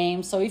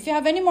game. So if you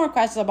have any more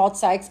questions about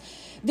sex,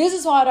 this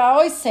is what I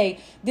always say.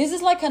 This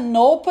is like an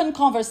open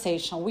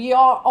conversation. We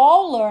are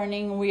all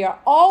learning. We are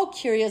all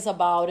curious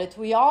about it.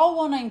 We all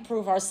want to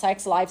improve our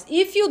sex lives.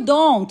 If you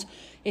don't,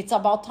 it's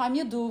about time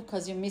you do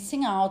because you're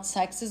missing out.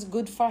 Sex is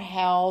good for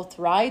health,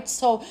 right?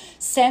 So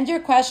send your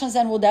questions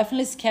and we'll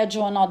definitely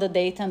schedule another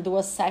date and do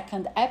a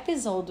second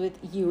episode with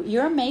you.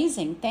 You're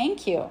amazing.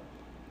 Thank you.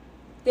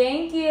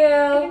 Thank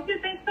you.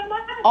 Thanks so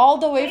much. All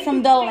the way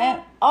from the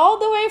land. All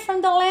the way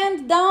from the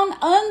land down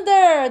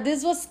under.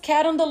 This was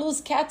Cat on the Loose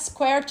Cat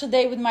Square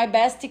today with my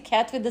bestie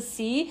Cat with the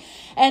C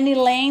and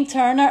Elaine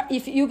Turner.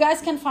 If you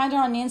guys can find her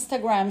on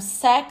Instagram,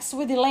 Sex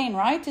with Elaine,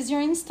 right? Is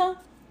your Insta?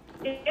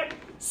 Yep.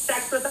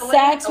 Sex with Elaine.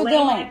 Sex with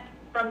Elaine.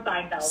 From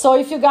Seinfeld. So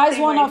if you guys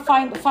want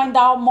to find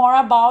out more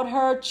about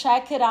her,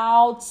 check it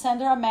out.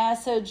 Send her a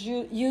message.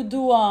 Do you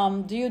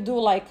do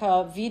like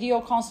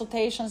video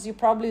consultations? You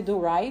probably do,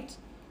 right?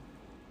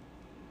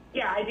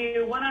 Yeah, I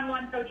do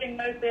one-on-one coaching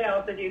mostly. I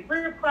also do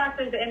group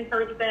classes in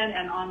person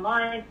and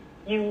online.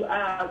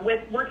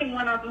 With working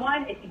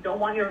one-on-one, if you don't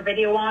want your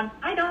video on,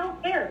 I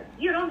don't care.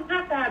 You don't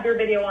have to have your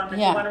video on if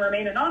you want to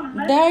remain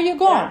anonymous. There you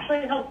go. It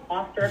actually helps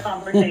foster a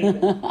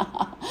conversation.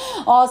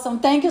 Awesome.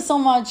 Thank you so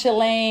much,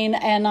 Elaine.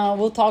 And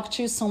we'll talk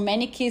to you soon.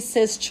 Many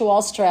kisses to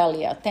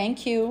Australia.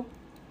 Thank you.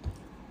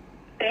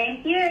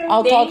 Thank you.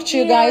 I'll talk to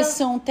you guys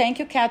soon. Thank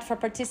you, Kat, for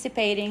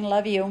participating.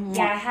 Love you.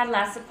 Yeah, I had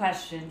lots of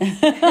questions.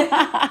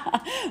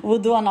 We'll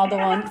do another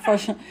one for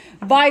sure.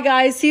 Bye,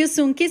 guys. See you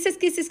soon. Kisses,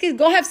 kisses, kisses.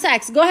 Go have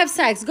sex. Go have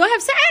sex. Go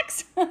have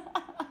sex.